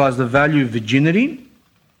overemphasize the value of virginity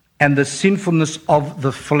and the sinfulness of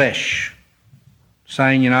the flesh,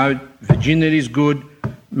 saying, virginity is good,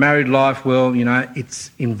 married life, well, it's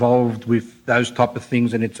involved with those type of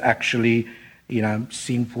things and it's actually,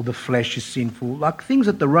 sinful, the flesh is sinful, like things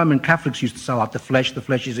that the Roman Catholics used to say, like the flesh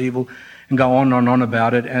is evil, and go on and on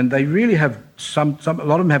about it. And they really have a lot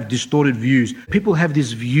of them have distorted views. People have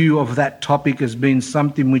this view of that topic as being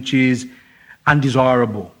something which is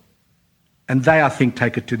undesirable. And they, I think,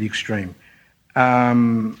 take it to the extreme.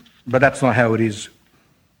 But that's not how it is.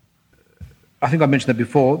 I think I mentioned that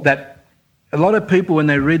before, that a lot of people, when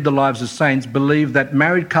they read the lives of saints, believe that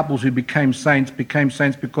married couples who became saints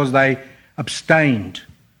because they abstained,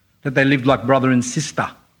 that they lived like brother and sister.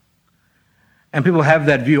 And people have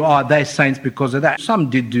that view, they're saints because of that. Some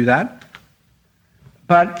did do that,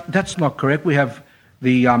 but that's not correct. We have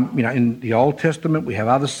in the Old Testament, we have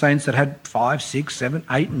other saints that had 5, 6, 7,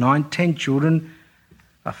 8, 9, 10 children.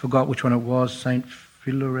 I forgot which one it was, St.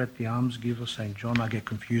 Philaret the Almsgiver, St. John, I get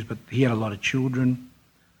confused, but he had a lot of children.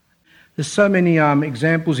 There's so many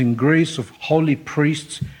examples in Greece of holy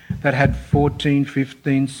priests that had 14,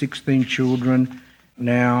 15, 16 children.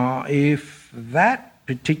 Now, if that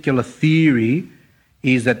particular theory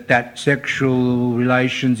is that sexual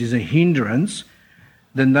relations is a hindrance,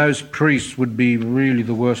 then those priests would be really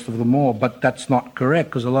the worst of them all. But that's not correct,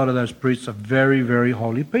 because a lot of those priests are very, very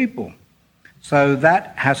holy people. So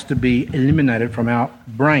that has to be eliminated from our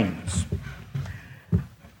brains.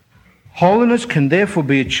 Holiness can therefore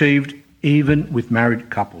be achieved even with married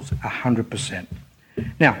couples, 100%.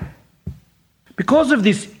 Now, because of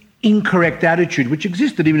this incorrect attitude, which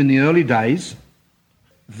existed even in the early days,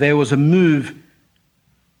 there was a move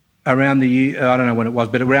around the year, I don't know when it was,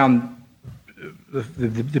 but around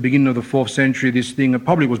the beginning of the 4th century, this thing, it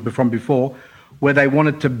probably was from before, where they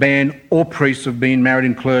wanted to ban all priests of being married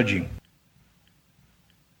in clergy.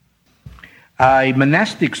 A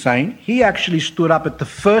monastic saint, he actually stood up at the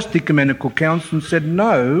First Ecumenical Council and said,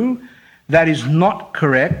 no, that is not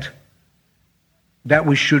correct, that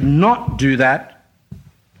we should not do that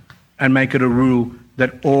and make it a rule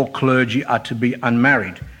that all clergy are to be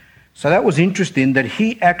unmarried. So that was interesting that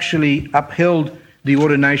he actually upheld the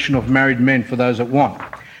ordination of married men for those that want.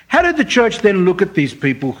 How did the church then look at these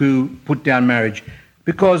people who put down marriage?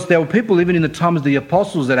 Because there were people even in the times of the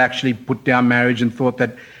apostles that actually put down marriage and thought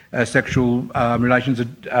that sexual relations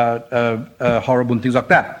are horrible and things like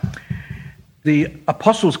that. The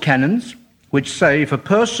apostles' canons, which say if a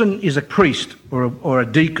person is a priest or a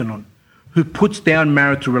deacon who puts down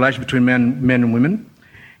marital relations between men and women,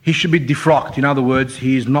 he should be defrocked. In other words,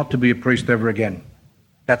 he is not to be a priest ever again.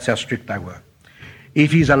 That's how strict they were.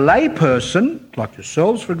 If he's a lay person, like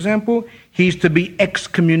yourselves, for example, he's to be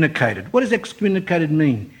excommunicated. What does excommunicated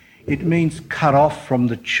mean? It means cut off from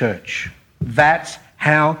the church. That's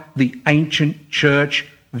how the ancient church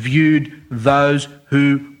viewed those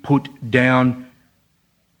who put down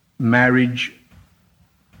marriage.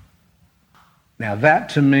 Now that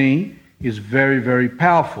to me is very, very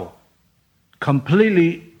powerful.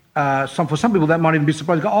 Completely, for some people that might even be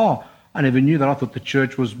surprised. Go, I never knew that. I thought the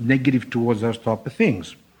church was negative towards those type of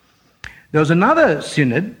things. There was another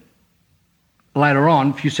synod later on,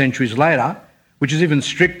 a few centuries later, which is even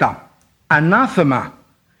stricter. Anathema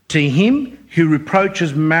to him who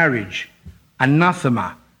reproaches marriage.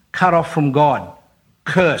 Anathema, cut off from God,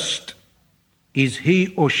 cursed is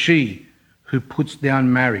he or she who puts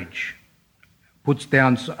down marriage, puts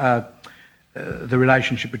down the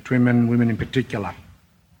relationship between men and women in particular.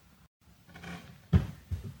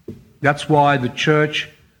 That's why the church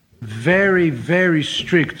very, very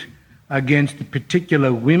strict against the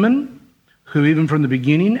particular women who, even from the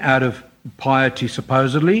beginning, out of piety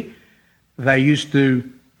supposedly, they used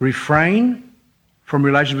to refrain from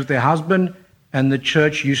relations with their husband, and the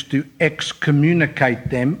church used to excommunicate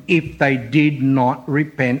them if they did not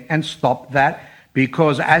repent and stop that,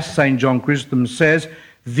 because as St. John Chrysostom says,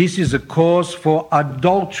 this is a cause for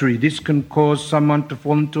adultery. This can cause someone to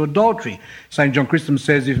fall into adultery. St. John Chrysostom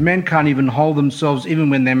says if men can't even hold themselves even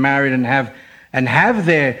when they're married and have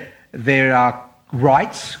their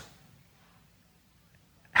rights,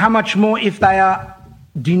 how much more if they are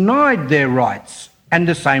denied their rights? And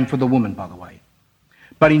the same for the woman, by the way.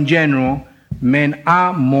 But in general, men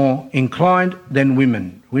are more inclined than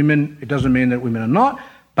women. Women, it doesn't mean that women are not,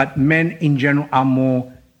 but men in general are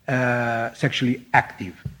more sexually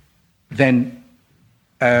active than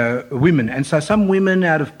women. And so some women,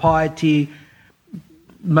 out of piety,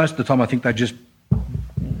 most of the time I think they just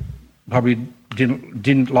probably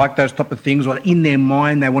didn't like those type of things, or in their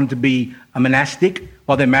mind they wanted to be a monastic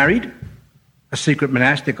while they're married, a secret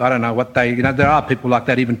monastic. I don't know what there are people like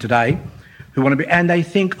that even today who want to be, and they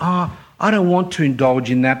think, I don't want to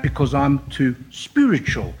indulge in that because I'm too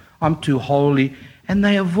spiritual, I'm too holy, and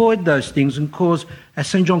they avoid those things and cause, as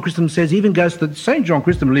St. John Chrysostom says, even goes to, St. John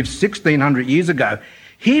Chrysostom lived 1600 years ago.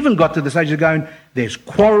 He even got to the stage of going, there's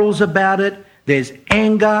quarrels about it, there's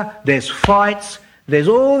anger, there's fights, there's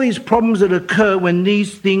all these problems that occur when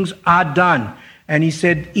these things are done. And he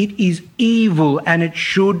said, it is evil and it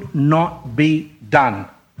should not be done.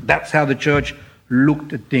 That's how the church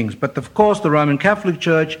looked at things. But of course, the Roman Catholic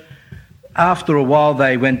Church, after a while,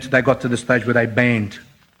 they got to the stage where they banned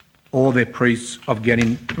all their priests of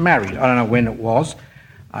getting married. I don't know when it was.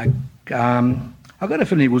 I got a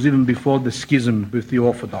feeling it was even before the schism with the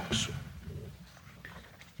Orthodox.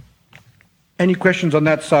 Any questions on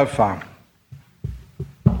that so far?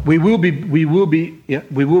 We will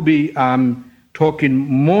be talking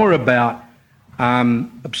more about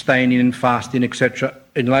abstaining and fasting, etc.,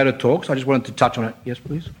 in later talks. I just wanted to touch on it. Yes,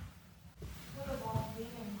 please. What about women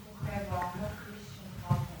who have not Christian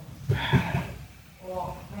husbands,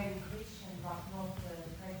 or maybe Christian but not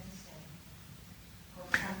practicing?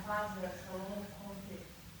 Because sometimes there's a lot of conflict,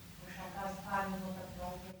 or sometimes time is not a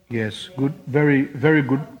problem. Yes, good, very, very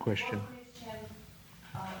good question. Christian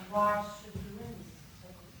wives should do in these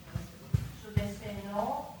circumstances? Should they say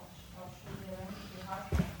no, or should they rent the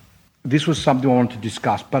husband? This was something I wanted to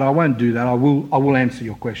discuss, but I won't do that. I will answer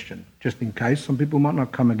your question, just in case. Some people might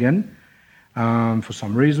not come again for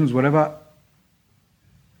some reasons, whatever.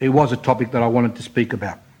 It was a topic that I wanted to speak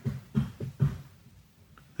about.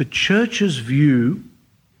 The church's view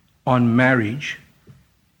on marriage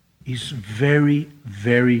is very,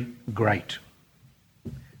 very great,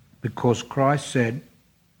 because Christ said,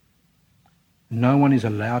 no one is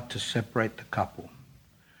allowed to separate the couple.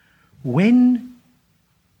 When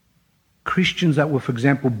Christians that were, for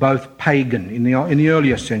example, both pagan in the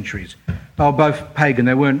earlier centuries, they were both pagan,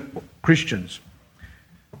 they weren't Christians,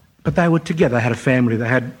 but they were together, they had a family, they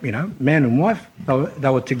had, man and wife, they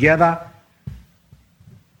were together,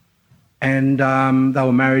 and they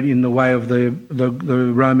were married in the way of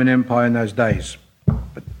the Roman Empire in those days,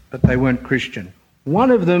 but they weren't Christian.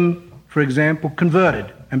 One of them, for example,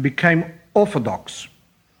 converted and became Orthodox.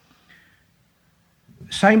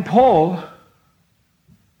 St. Paul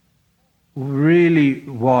really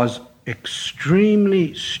was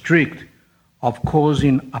extremely strict of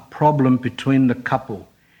causing a problem between the couple.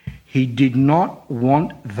 He did not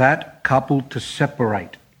want that couple to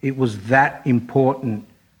separate. It was that important.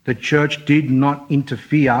 The church did not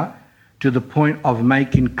interfere to the point of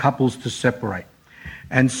making couples to separate.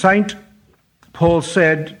 And St. Paul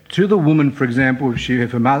said to the woman, for example,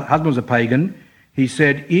 if her husband was a pagan, he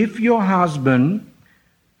said, if your husband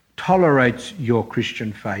tolerates your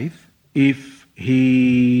Christian faith, if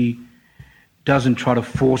he doesn't try to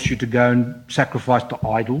force you to go and sacrifice to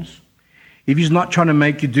idols, if he's not trying to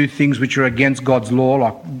make you do things which are against God's law,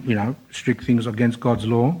 like, strict things against God's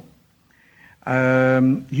law,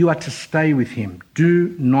 you are to stay with him.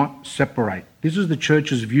 Do not separate. This is the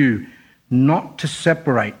church's view, not to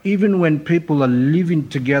separate. Even when people are living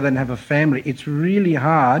together and have a family, it's really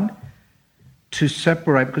hard to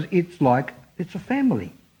separate because it's a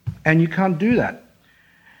family and you can't do that.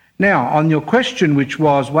 Now, on your question, which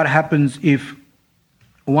was what happens if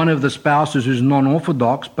one of the spouses who's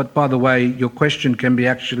non-Orthodox, but by the way, your question can be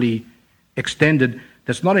actually extended.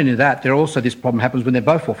 There's not only that, there also this problem happens when they're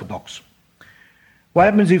both Orthodox. What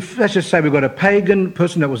happens if, let's just say we've got a pagan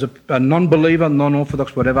person that was a non-believer,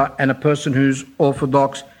 non-Orthodox, whatever, and a person who's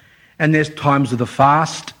Orthodox, and there's times of the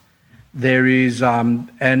fast, there is, and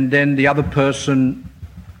then the other person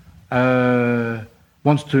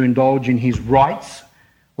wants to indulge in his rights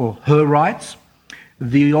or her rights.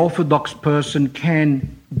 The Orthodox person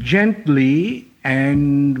can gently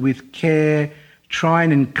and with care try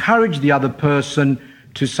and encourage the other person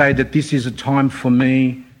to say that this is a time for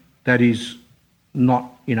me that is not,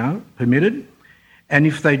 permitted. And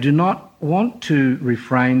if they do not want to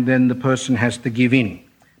refrain, then the person has to give in.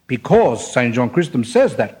 Because St. John Chrysostom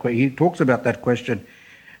says that, he talks about that question,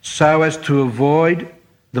 so as to avoid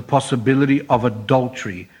the possibility of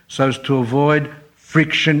adultery, so as to avoid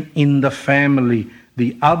friction in the family,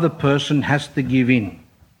 the other person has to give in.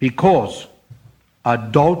 Because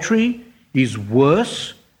adultery is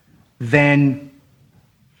worse than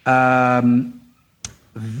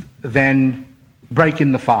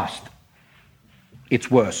breaking the fast.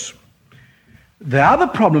 It's worse. The other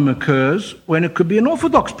problem occurs when it could be an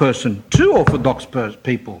Orthodox person, two Orthodox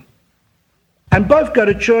people, and both go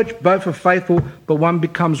to church, both are faithful, but one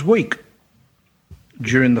becomes weak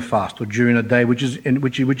during the fast or during a day which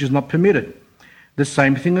is not permitted. The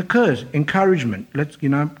same thing occurs. Encouragement. Let's,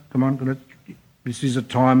 come on, this is a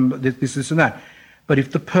time, this and that. But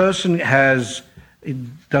if the person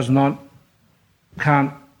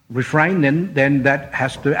can't refrain, then that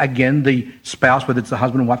has to, again, the spouse, whether it's the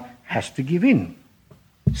husband or wife, has to give in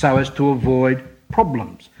so as to avoid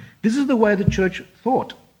problems. This is the way the church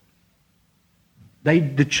thought.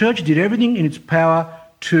 The church did everything in its power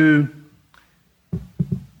to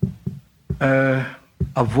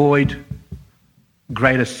avoid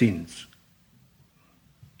greater sins.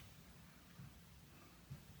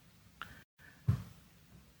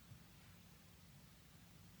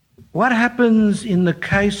 What happens in the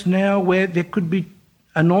case now where there could be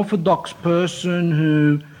an Orthodox person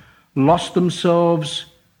who lost themselves,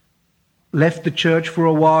 left the church for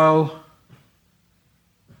a while,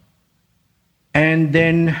 and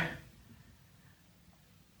then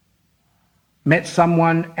met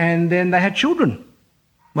someone and then they had children?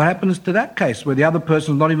 What happens to that case where the other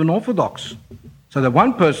person's not even Orthodox? So that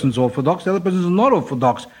one person's Orthodox, the other person's not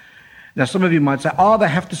Orthodox. Now some of you might say, they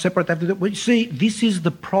have to separate, they have to do it. Well, you see, this is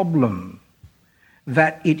the problem,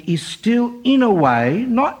 that it is still in a way,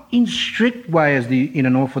 not in strict way as in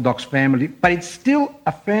an Orthodox family, but it's still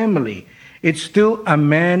a family. It's still a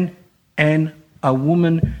man and a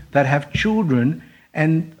woman that have children.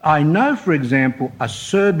 And I know, for example, a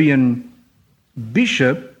Serbian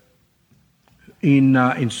bishop in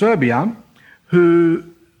Serbia who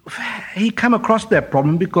he came across that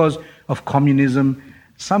problem because of communism.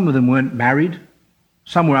 Some of them weren't married,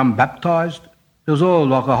 some were unbaptized. There was all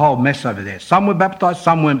like a whole mess over there. Some were baptized,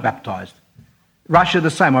 some weren't baptized. Russia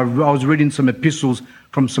the same. I was reading some epistles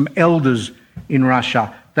from some elders in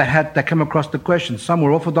Russia that came across the question. Some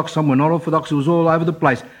were Orthodox, some were not Orthodox. It was all over the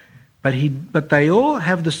place. But they all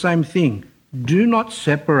have the same thing. Do not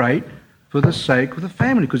separate for the sake of the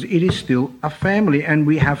family, because it is still a family, and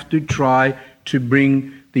we have to try to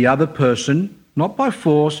bring the other person, not by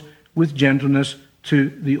force, with gentleness, to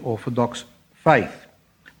the Orthodox faith.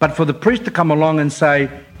 But for the priest to come along and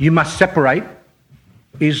say, you must separate,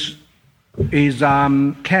 can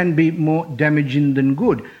be more damaging than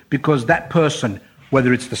good, because that person,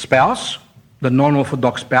 whether it's the spouse, the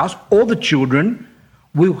non-Orthodox spouse, or the children,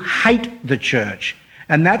 will hate the church.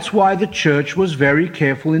 And that's why the church was very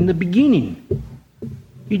careful in the beginning.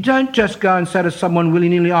 You don't just go and say to someone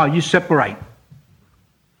willy-nilly, you separate.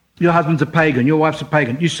 Your husband's a pagan, your wife's a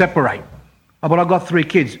pagan, you separate. But I've got 3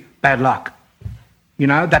 kids, bad luck.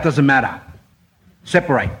 That doesn't matter.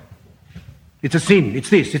 Separate. It's a sin, it's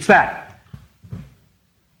this, it's that.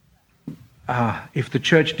 If the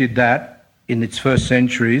church did that in its first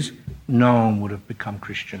centuries, no one would have become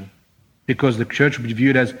Christian, because the church would be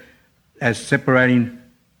viewed as separating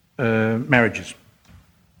marriages.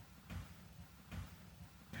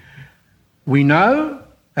 We know,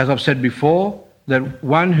 as I've said before, that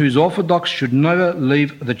one who's Orthodox should never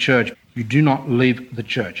leave the church. You do not leave the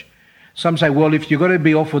church. Some say, well, if you've got to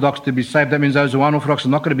be Orthodox to be saved, that means those who aren't Orthodox are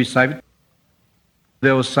not going to be saved.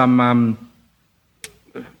 There was some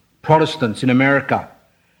Protestants in America,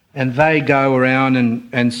 and they go around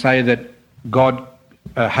and say that God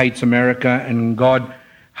hates America, and God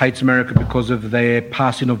hates America because of their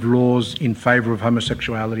passing of laws in favour of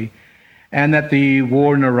homosexuality, and that the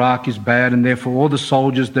war in Iraq is bad, and therefore all the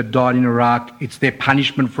soldiers that died in Iraq, it's their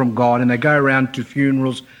punishment from God. And they go around to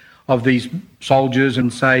funerals of these soldiers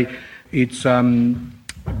and say it's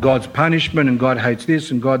God's punishment, and God hates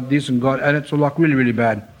this, and God, and it's like really, really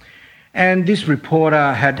bad. And this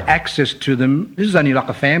reporter had access to them. This is only like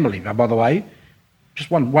a family, by the way,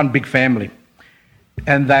 just one big family.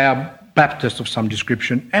 And they are Baptists of some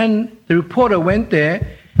description. And the reporter went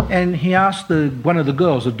there and he asked one of the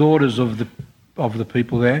girls, the daughters of the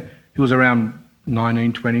people there, who was around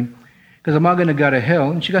 19, 20, goes, am I going to go to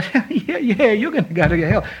hell? And she goes, yeah, you're going to go to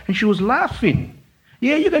hell. And she was laughing.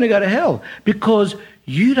 Yeah, you're going to go to hell because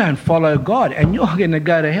you don't follow God and you're going to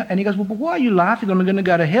go to hell. And he goes, well, but why are you laughing? I'm going to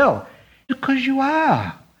go to hell. Because you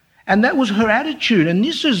are. And that was her attitude. And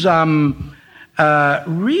this is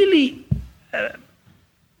really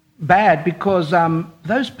bad because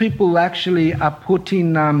those people actually are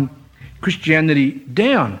putting Christianity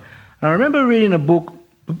down. And I remember reading a book,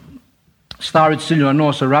 Starit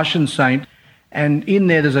Silvanos, a Russian saint, and in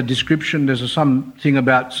there's a description, there's something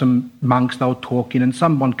about some monks, they were talking, and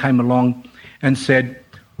someone came along and said,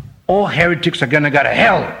 all heretics are going to go to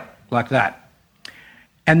hell, like that.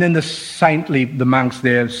 And then the monks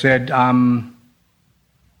there said, a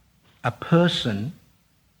person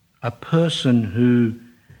who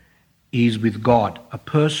is with God, a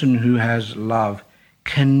person who has love,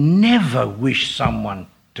 can never wish someone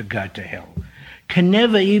to go to hell, can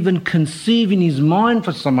never even conceive in his mind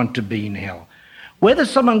for someone to be in hell. Whether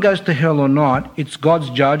someone goes to hell or not, it's God's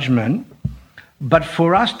judgment. But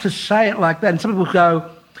for us to say it like that, and some people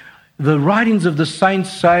go, the writings of the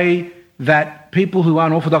saints say that people who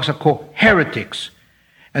aren't Orthodox are called heretics.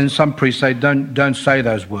 And some priests say, don't say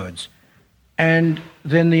those words. And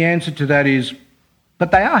then the answer to that is,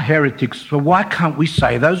 but they are heretics, so why can't we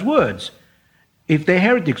say those words? If they're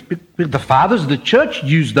heretics, the fathers of the church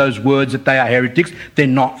use those words that they are heretics, they're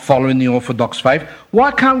not following the Orthodox faith.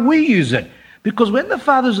 Why can't we use it? Because when the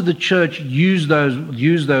fathers of the church used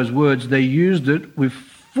those words, they used it with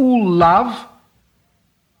full love.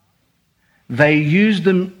 They used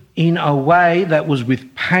them in a way that was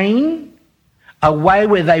with pain, a way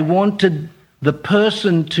where they wanted the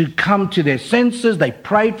person to come to their senses. They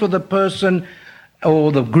prayed for the person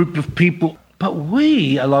or the group of people. But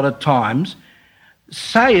we, a lot of times,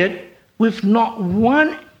 say it with not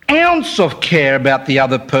 1 ounce of care about the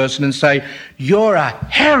other person and say, you're a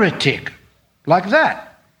heretic, like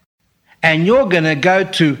that. And you're going to go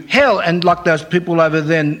to hell. And like those people over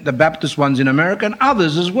there, the Baptist ones in America and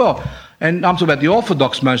others as well. And I'm talking about the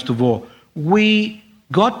Orthodox most of all. We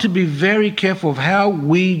got to be very careful of how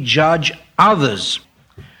we judge others.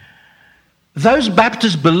 Those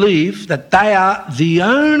Baptists believe that they are the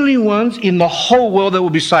only ones in the whole world that will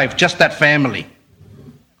be saved, just that family.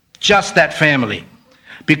 Just that family.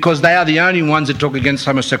 Because they are the only ones that talk against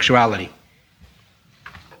homosexuality.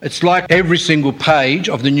 It's like every single page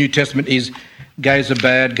of the New Testament is gays are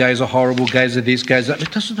bad, gays are horrible, gays are this, gays are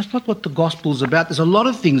that. That's not what the gospel is about. There's a lot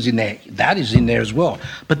of things in there. That is in there as well.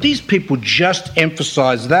 But these people just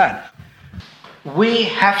emphasise that. We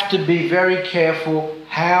have to be very careful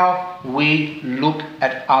how we look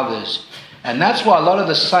at others. And that's why a lot of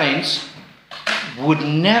the saints would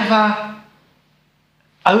never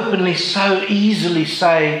openly so easily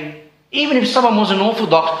say, even if someone was an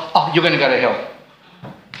Orthodox, oh, you're going to go to hell.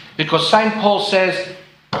 Because St. Paul says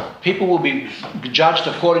people will be judged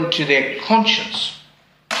according to their conscience.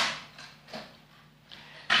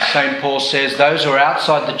 St. Paul says those who are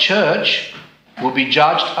outside the church will be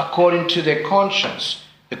judged according to their conscience.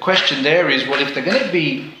 The question there is, well, if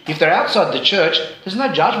they're outside the church, there's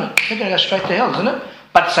no judgment. They're going to go straight to hell, isn't it?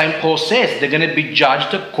 But St. Paul says they're going to be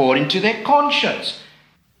judged according to their conscience.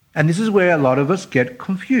 And this is where a lot of us get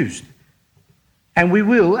confused. And we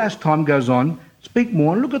will, as time goes on, speak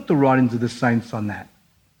more and look at the writings of the saints on that.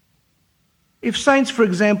 If saints, for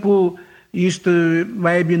example, used to,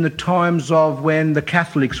 maybe in the times of when the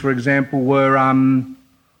Catholics, for example, were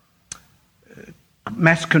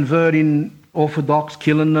mass converting Orthodox,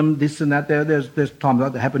 killing them, this and that, there's times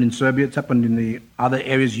that happened in Serbia, it's happened in the other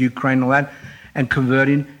areas, Ukraine, all that, and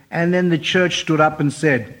converting. And then the church stood up and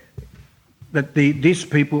said that these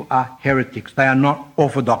people are heretics. They are not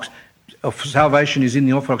Orthodox. Salvation is in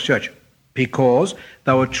the Orthodox Church. Because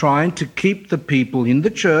they were trying to keep the people in the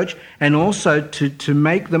church and also to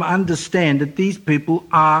make them understand that these people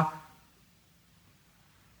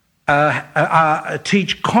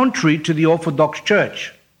teach contrary to the Orthodox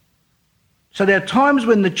Church. So there are times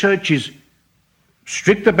when the church is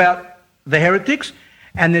strict about the heretics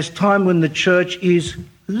and there's time when the church is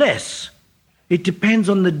less. It depends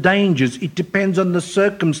on the dangers. It depends on the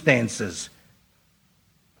circumstances.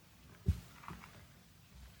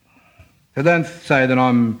 So don't say that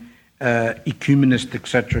I'm ecumenist,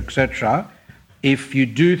 etc., etc. If you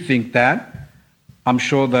do think that, I'm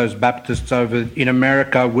sure those Baptists over in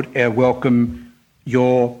America would welcome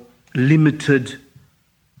your limited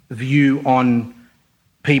view on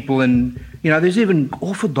people. And, there's even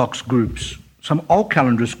Orthodox groups, some old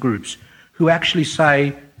calendarist groups, who actually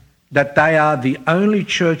say that they are the only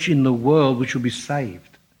church in the world which will be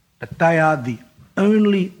saved. That they are the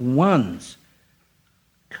only ones.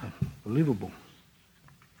 Unbelievable.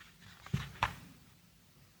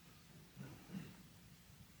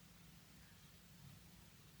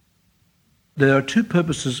 There are two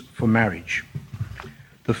purposes for marriage.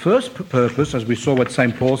 The first purpose, as we saw what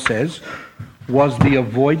St. Paul says, was the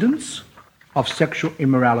avoidance of sexual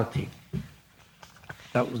immorality.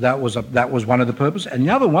 That was one of the purposes. And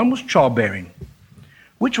the other one was childbearing.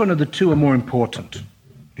 Which one of the two are more important?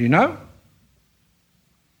 Do you know?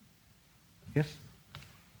 Yes?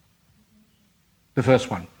 The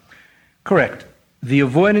first one. Correct. The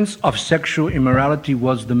avoidance of sexual immorality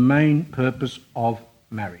was the main purpose of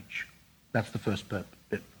marriage. That's the first purpose.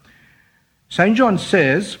 St. John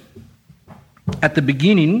says, at the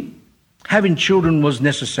beginning, having children was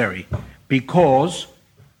necessary because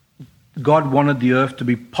God wanted the earth to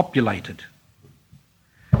be populated.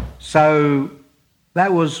 So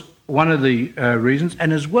that was one of the reasons.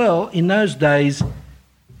 And as well, in those days,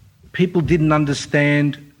 people didn't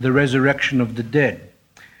understand the resurrection of the dead.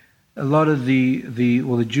 A lot of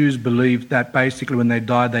the Jews believed that basically when they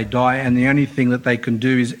die, and the only thing that they can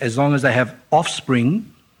do is, as long as they have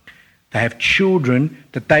offspring, they have children,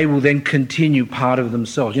 that they will then continue part of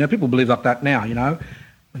themselves. People believe like that now,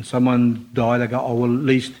 When someone dies, they go, oh, well, at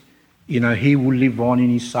least, he will live on in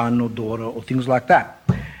his son or daughter or things like that.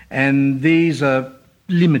 And these are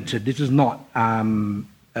limited. This is not...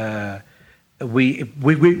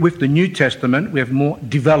 with the New Testament, we have more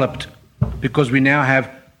developed because we now have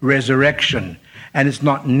resurrection. And it's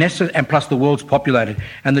not necessary, and plus the world's populated.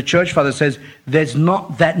 And the Church Father says there's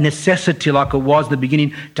not that necessity like it was in the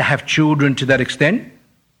beginning to have children to that extent.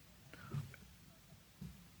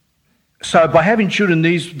 So by having children,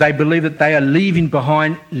 they believe that they are leaving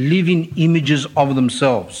behind living images of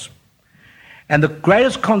themselves. And the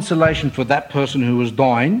greatest consolation for that person who was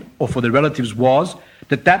dying, or for the relatives, was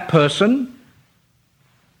that person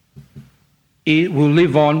will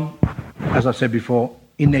live on, as I said before,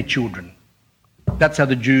 in their children. That's how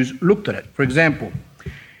the Jews looked at it. For example,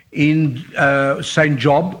 in St.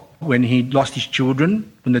 Job, when he lost his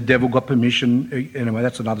children, when the devil got permission, anyway,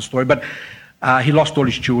 that's another story, but he lost all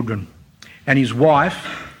his children. And his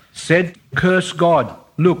wife said, curse God,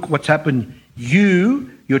 look what's happened.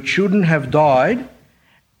 Your children have died,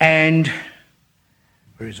 and,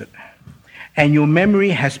 where is it? And your memory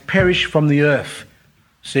has perished from the earth.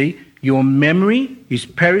 See, your memory is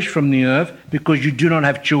perished from the earth because you do not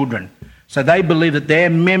have children. So they believe that their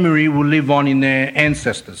memory will live on in their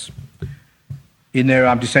ancestors, in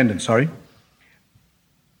their descendants, sorry.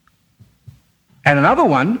 And another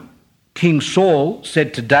one, King Saul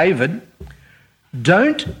said to David,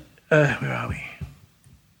 don't,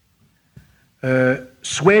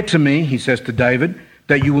 swear to me, he says to David,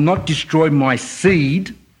 that you will not destroy my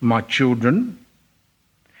seed, my children,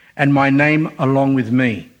 and my name along with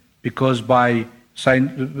me. Because by saying,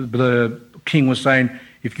 the king was saying,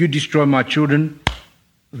 if you destroy my children,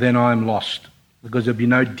 then I am lost, because there'll be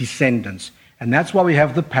no descendants. And that's why we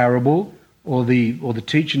have the parable or the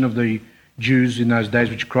teaching of the Jews in those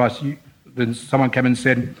days, which Christ, when someone came and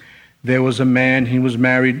said, there was a man, he was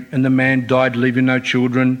married, and the man died leaving no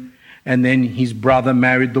children, and then his brother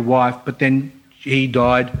married the wife, but then he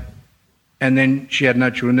died, and then she had no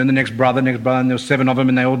children, then the next brother, and there were 7 of them,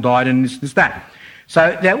 and they all died, and this, that.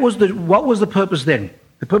 So what was the purpose then?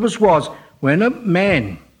 The purpose was, when a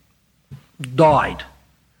man died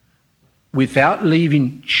without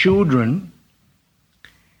leaving children,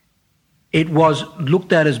 it was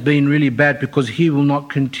looked at as being really bad because he will not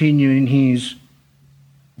continue in his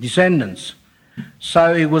descendants.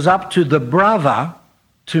 So it was up to the brother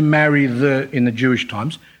to marry in the Jewish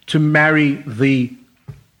times, to marry the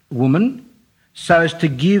woman so as to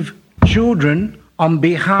give children on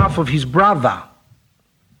behalf of his brother.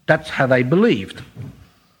 That's how they believed.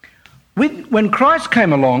 When Christ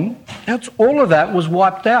came along, all of that was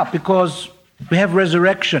wiped out because we have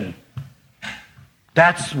resurrection.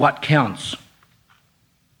 That's what counts.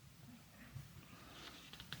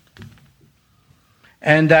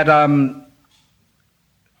 And that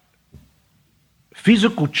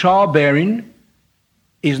physical childbearing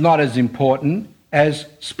is not as important as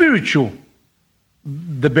spiritual,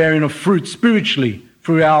 the bearing of fruit spiritually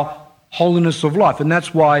through our holiness of life. And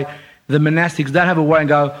that's why the monastics don't have a way and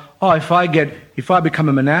go, oh, if I become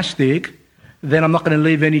a monastic, then I'm not going to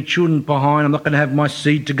leave any children behind. I'm not going to have my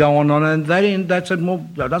seed to go on. And they said, well,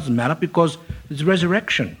 that doesn't matter because it's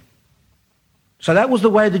resurrection. So that was the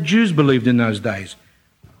way the Jews believed in those days.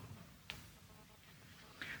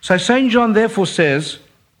 So St. John therefore says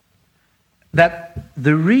that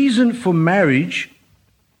the reason for marriage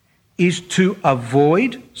is to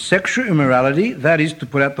avoid sexual immorality, that is to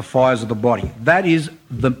put out the fires of the body. That is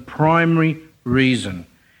the primary reason.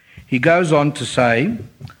 He goes on to say,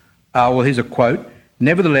 well, here's a quote,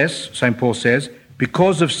 "Nevertheless," St. Paul says,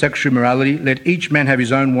 "because of sexual immorality, let each man have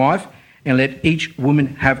his own wife, and let each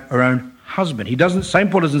woman have her own husband." St.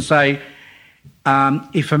 Paul doesn't say,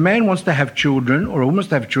 if a man wants to have children or a woman wants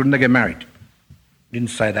to have children, they get married. He didn't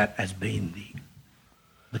say that as being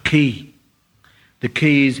the key. The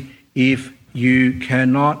key is if you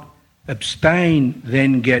cannot abstain,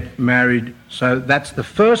 then get married. So that's the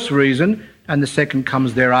first reason, and the second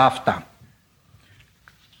comes thereafter.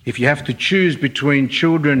 If you have to choose between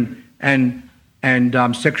children and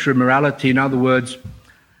sexual immorality, in other words,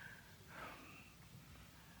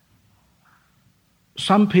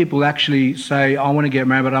 some people actually say, I want to get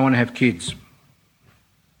married, but I want to have kids,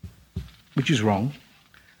 which is wrong.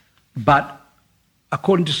 But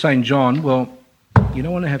according to St. John, well, you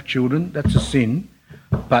don't want to have children, that's a sin,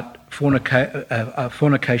 but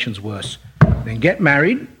fornication's worse. Then get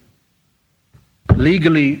married,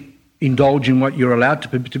 legally indulge in what you're allowed to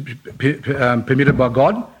permitted by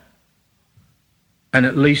God, and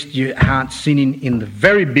at least you aren't sinning in the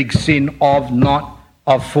very big sin of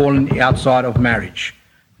falling outside of marriage.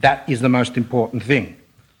 That is the most important thing.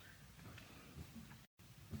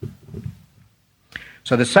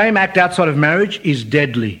 So the same act outside of marriage is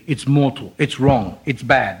deadly, it's mortal, it's wrong, it's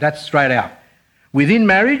bad. That's straight out. Within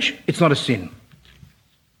marriage, it's not a sin.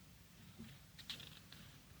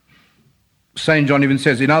 St. John even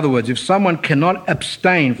says, in other words, if someone cannot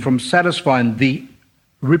abstain from satisfying the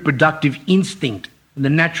reproductive instinct and the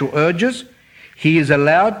natural urges, he is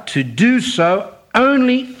allowed to do so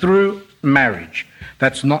only through marriage.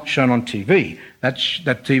 That's not shown on TV. That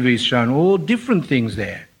TV is shown all different things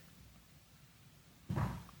there.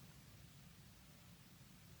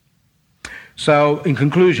 So, in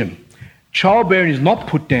conclusion, childbearing is not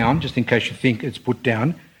put down, just in case you think it's put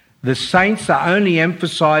down. The saints are only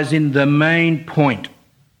emphasising the main point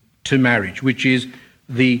to marriage, which is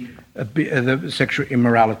the sexual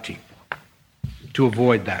immorality, to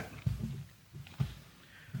avoid that.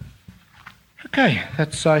 Okay,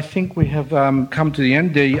 I think we have come to the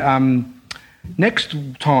end. The next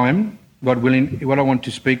time, God willing, what I want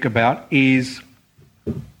to speak about is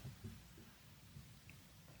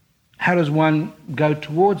how does one go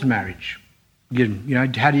towards marriage?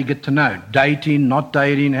 How do you get to know? Dating, not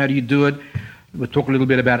dating, how do you do it? We'll talk a little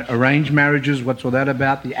bit about arranged marriages, what's all that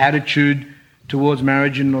about, the attitude towards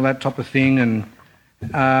marriage and all that type of thing, and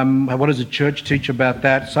what does the church teach about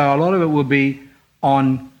that? So a lot of it will be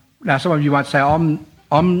on, now some of you might say,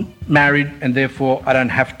 I'm married and therefore I don't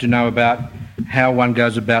have to know about how one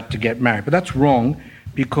goes about to get married. But that's wrong,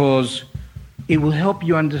 because it will help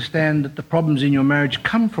you understand that the problems in your marriage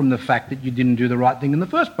come from the fact that you didn't do the right thing in the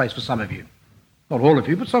first place for some of you. Not all of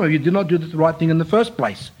you, but some of you did not do the right thing in the first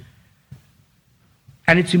place.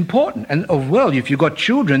 And it's important. And if you've got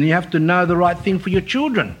children, you have to know the right thing for your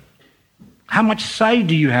children. How much say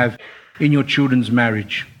do you have in your children's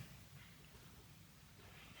marriage?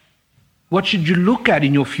 What should you look at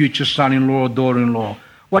in your future son-in-law or daughter-in-law?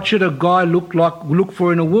 What should a guy look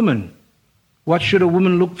for in a woman? What should a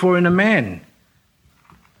woman look for in a man?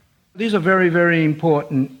 These are very, very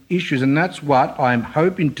important issues, and that's what I'm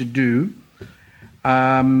hoping to do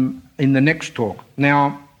in the next talk.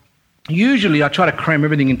 Now, usually I try to cram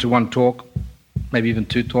everything into one talk, maybe even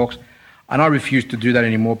two talks, and I refuse to do that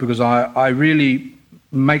anymore, because I really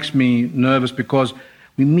makes me nervous, because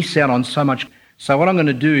we miss out on so much. So what I'm going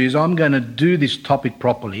to do is I'm going to do this topic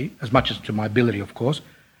properly, as much as to my ability, of course.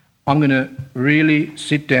 I'm going to really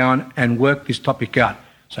sit down and work this topic out.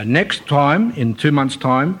 So next time, in 2 months'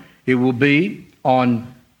 time, it will be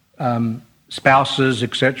on spouses,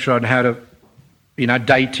 etc., and how to,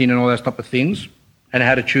 dating and all those type of things, and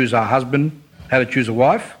how to choose a husband, how to choose a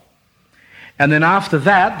wife. And then after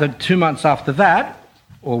that, the 2 months after that,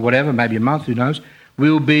 or whatever, maybe a month, who knows,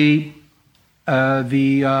 will be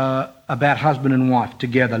about husband and wife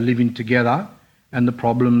together, living together, and the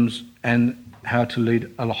problems and how to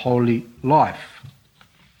lead a holy life.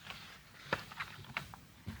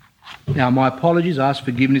 Now, my apologies, I ask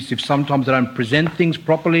forgiveness if sometimes I don't present things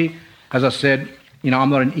properly. As I said, I'm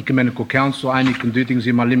not an ecumenical council. I only can do things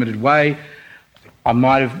in my limited way. I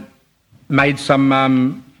might have made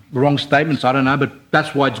some wrong statements, I don't know, but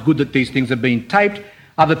that's why it's good that these things are being taped.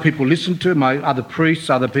 Other people listen to my other priests,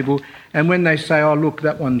 other people, and when they say, oh, look,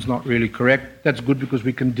 that one's not really correct, that's good, because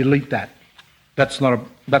we can delete that. That's not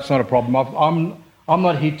a problem. I'm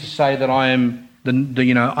not here to say that I am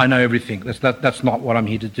I know everything. That's not what I'm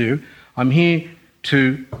here to do. I'm here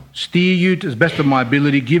to steer you to the best of my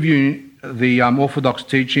ability, give you the orthodox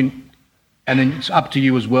teaching, and then it's up to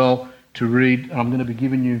you as well to read. And I'm going to be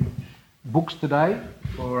giving you books today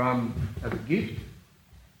for as a gift,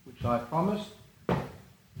 which I promised.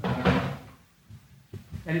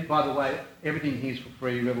 And by the way, everything here is for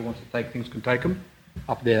free. Whoever wants to take things can take them.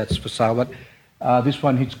 Up there, that's for sale. But this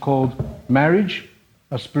one, it's called Marriage,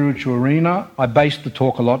 a Spiritual Arena. I based the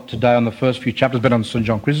talk a lot today on the first few chapters, but on St.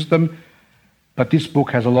 John Chrysostom. But this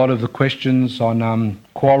book has a lot of the questions on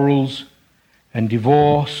quarrels and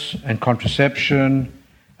divorce and contraception,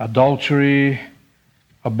 adultery,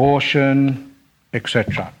 abortion,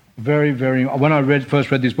 etc. Very, very... When I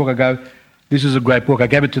first read this book, I go, this is a great book. I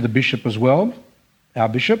gave it to the bishop as well, our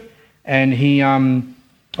bishop, and he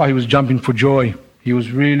was jumping for joy.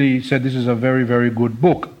 He said this is a very, very good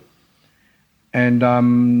book. And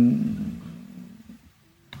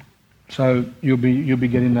so you'll be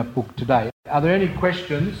getting that book today. Are there any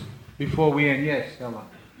questions before we end? Yes, Ella.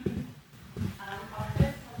 I've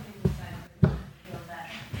heard something to say that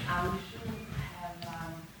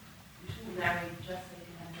you shouldn't marry just so you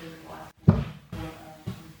can do wife or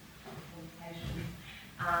fornication,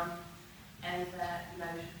 and that you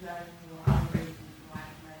should marry for other reasons,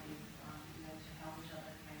 like maybe to help each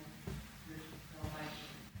other gain spiritual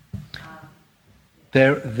salvation.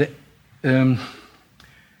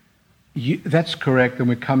 That's correct, and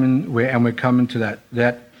we're coming to that.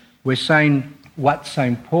 That we're saying what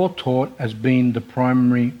St. Paul taught as being the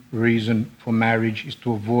primary reason for marriage is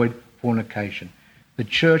to avoid fornication. The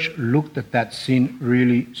church looked at that sin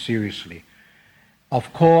really seriously.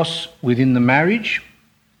 Of course, within the marriage,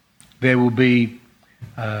 there will be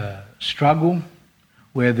struggle,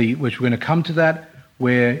 which we're going to come to that,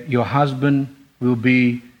 where your husband will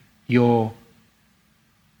be your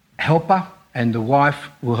helper, and the wife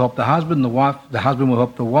will help the husband, the husband will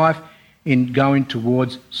help the wife in going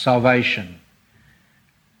towards salvation.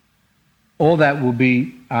 All that will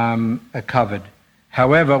be covered.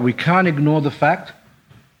 However, we can't ignore the fact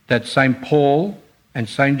that St. Paul and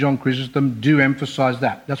St. John Chrysostom do emphasise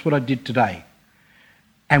that. That's what I did today.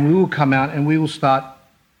 And we will come out and we will start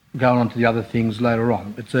going on to the other things later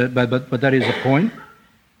on. But that is a point.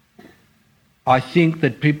 I think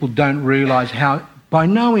that people don't realise how, by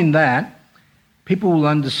knowing that, people will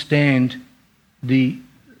understand the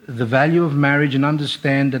value of marriage and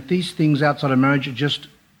understand that these things outside of marriage are just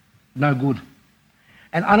no good.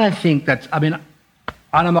 And I don't think that's, I'm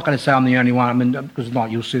not going to say I'm the only one, because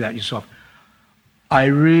not, you'll see that yourself. I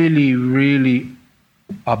really, really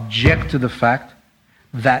object to the fact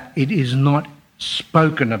that it is not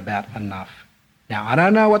spoken about enough. Now, I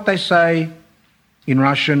don't know what they say in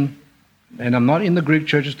Russian, and I'm not in the Greek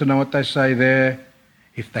churches to know what they say there.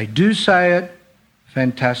 If they do say it,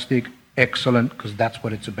 fantastic, excellent, because that's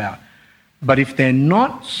what it's about. But if they're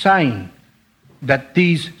not saying that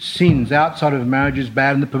these sins outside of marriage is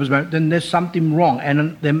bad and the purpose of marriage, then there's something wrong.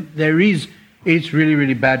 And it's really,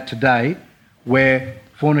 really bad today where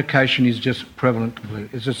fornication is just prevalent completely.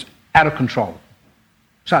 It's just out of control.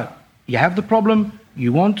 So, you have the problem,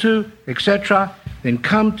 you want to, etc., then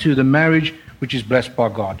come to the marriage which is blessed by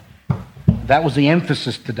God. That was the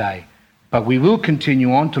emphasis today. But we will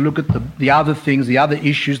continue on to look at the other things, the other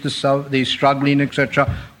issues, the struggling,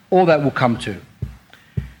 etc. All that will come to.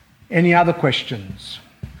 Any other questions?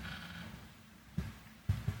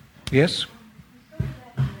 Yes?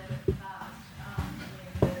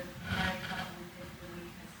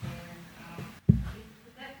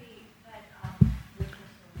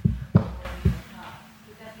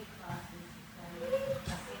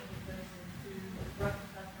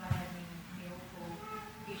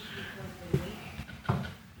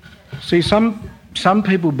 See, some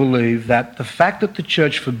people believe that the fact that the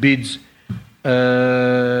church forbids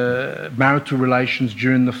marital relations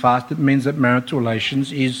during the fast, it means that marital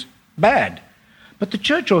relations is bad. But the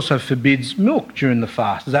church also forbids milk during the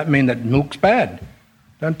fast. Does that mean that milk's bad?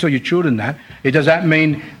 Don't tell your children that. Does that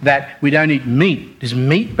mean that we don't eat meat? Is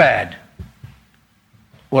meat bad?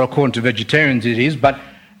 Well, according to vegetarians it is, but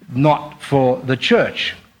not for the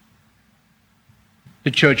church.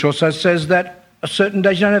 The church also says that a certain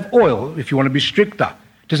days you don't have oil if you want to be stricter.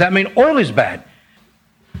 Does that mean oil is bad?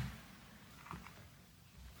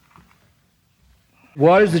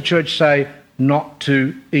 Why does the church say not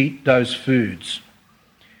to eat those foods?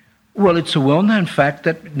 Well, it's a well-known fact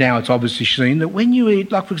that now it's obviously seen that when you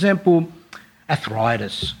eat, like for example,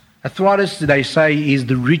 arthritis. Arthritis, they say, is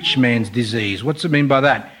the rich man's disease. What's it mean by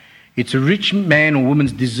that? It's a rich man or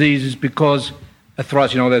woman's disease is because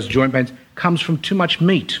arthritis, those joint pains, comes from too much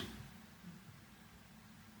meat.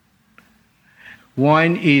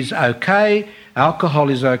 Wine is okay, alcohol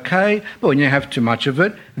is okay, but when you have too much of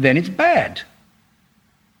it, then it's bad.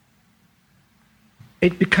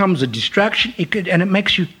 It becomes a distraction and it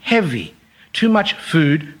makes you heavy. Too much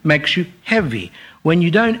food makes you heavy. When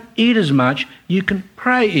you don't eat as much, you can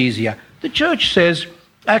pray easier. The church says,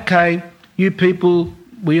 okay, you people,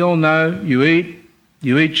 we all know you eat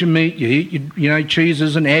your meat, you eat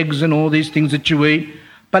cheeses and eggs and all these things that you eat.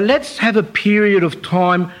 But let's have a period of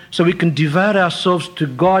time so we can devote ourselves to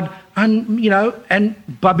God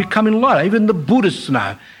and by becoming lighter. Even the Buddhists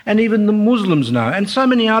know, and even the Muslims know, and so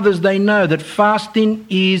many others, they know that fasting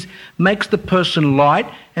makes the person light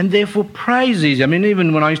and therefore prays easy. I mean,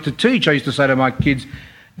 even when I used to teach, I used to say to my kids,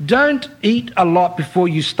 don't eat a lot before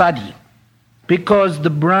you study, because the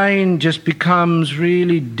brain just becomes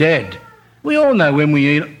really dead. We all know when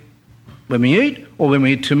we eat or when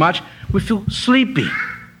we eat too much, we feel sleepy.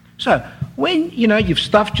 So when, you've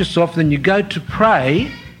stuffed yourself, then you go to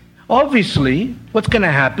pray, obviously what's going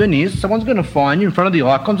to happen is someone's going to find you in front of the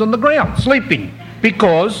icons on the ground, sleeping,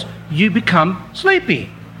 because you become sleepy.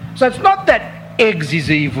 So it's not that eggs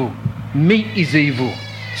is evil, meat is evil,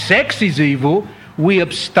 sex is evil. We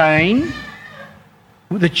abstain.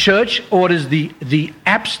 The church orders the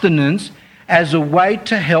abstinence as a way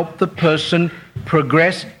to help the person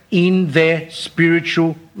progress in their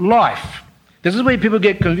spiritual life. This is where people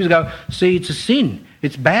get confused and go, see, it's a sin,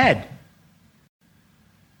 it's bad.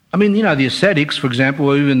 I mean, the ascetics, for example,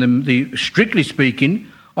 or even the strictly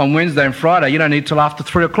speaking, on Wednesday and Friday, you don't eat till after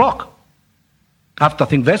 3 o'clock. After, I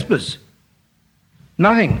think, Vespers.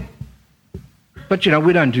 Nothing. But,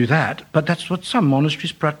 we don't do that. But that's what some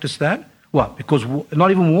monasteries practice that. What? Because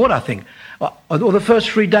not even water, I think. Or the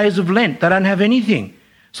first 3 days of Lent, they don't have anything.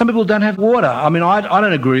 Some people don't have water. I mean, I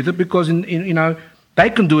don't agree with it because, they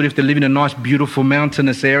can do it if they live in a nice, beautiful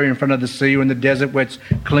mountainous area in front of the sea or in the desert where it's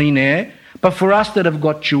clean air. But for us that have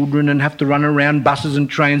got children and have to run around buses and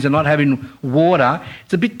trains and not having water,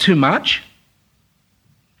 it's a bit too much.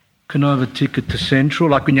 Can I have a ticket to Central,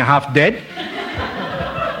 like when you're half dead?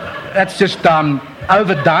 That's just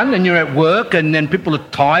overdone, and you're at work and then people are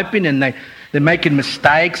typing and they're making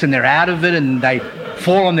mistakes and they're out of it and they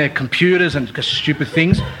fall on their computers and stupid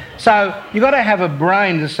things. So you've got to have a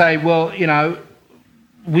brain to say, well,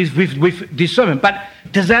 with discernment. But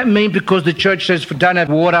does that mean because the church says don't have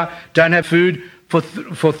water, don't have food for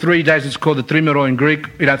 3 days, it's called the Trimero in Greek,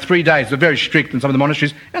 3 days, they're very strict in some of the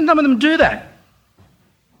monasteries, and some of them do that.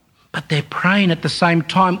 But they're praying at the same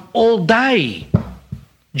time all day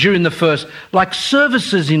during the first, like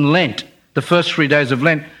services in Lent, the first 3 days of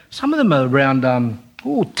Lent, some of them are around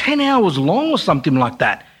 10 hours long or something like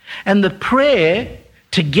that. And the prayer,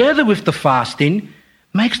 together with the fasting,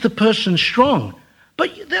 makes the person strong.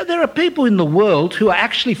 But there are people in the world who are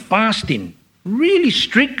actually fasting really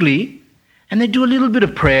strictly, and they do a little bit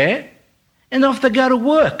of prayer, and off they go to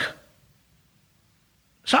work.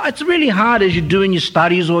 So it's really hard as you're doing your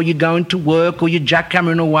studies or you're going to work or you're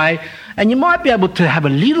jackhammering away, and you might be able to have a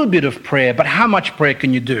little bit of prayer, but how much prayer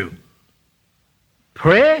can you do?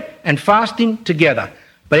 Prayer and fasting together.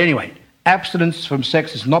 But anyway, abstinence from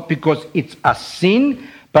sex is not because it's a sin,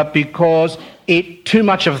 but because too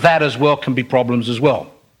much of that as well can be problems as well.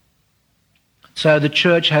 So the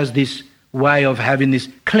church has this way of having this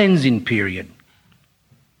cleansing period,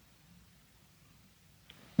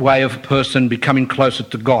 way of a person becoming closer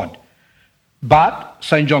to God. But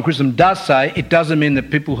St. John Chrysostom does say it doesn't mean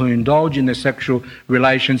that people who indulge in their sexual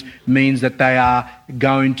relations means that they are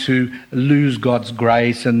going to lose God's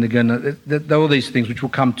grace and they're going to, all these things which we'll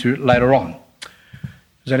come to later on.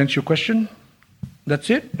 Does that answer your question?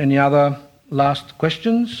 That's it? Any other last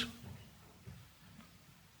questions?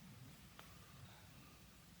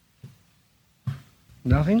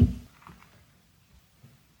 Nothing?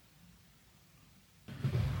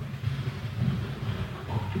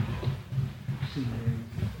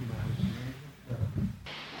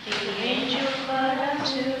 The angel cried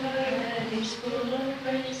unto her, and is full of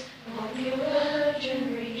praise. O pure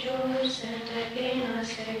Virgin, rejoice, and again I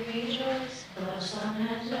say rejoice. The sun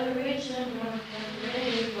has arisen from the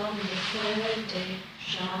grave on the third day.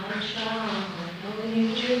 Shine, shine, O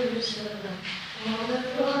New Jerusalem, for the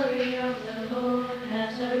glory of the Lord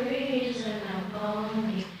has arisen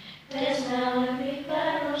upon thee. There's now and be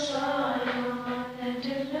glad, O Zion, and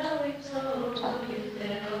to know exalt you,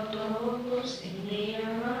 Theotokos, in the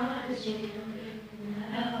arising of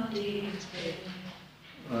thou didst pray.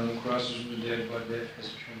 Christ was from the dead by death,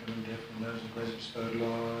 has triumphed in death, and those in grace bestowed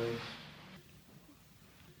life.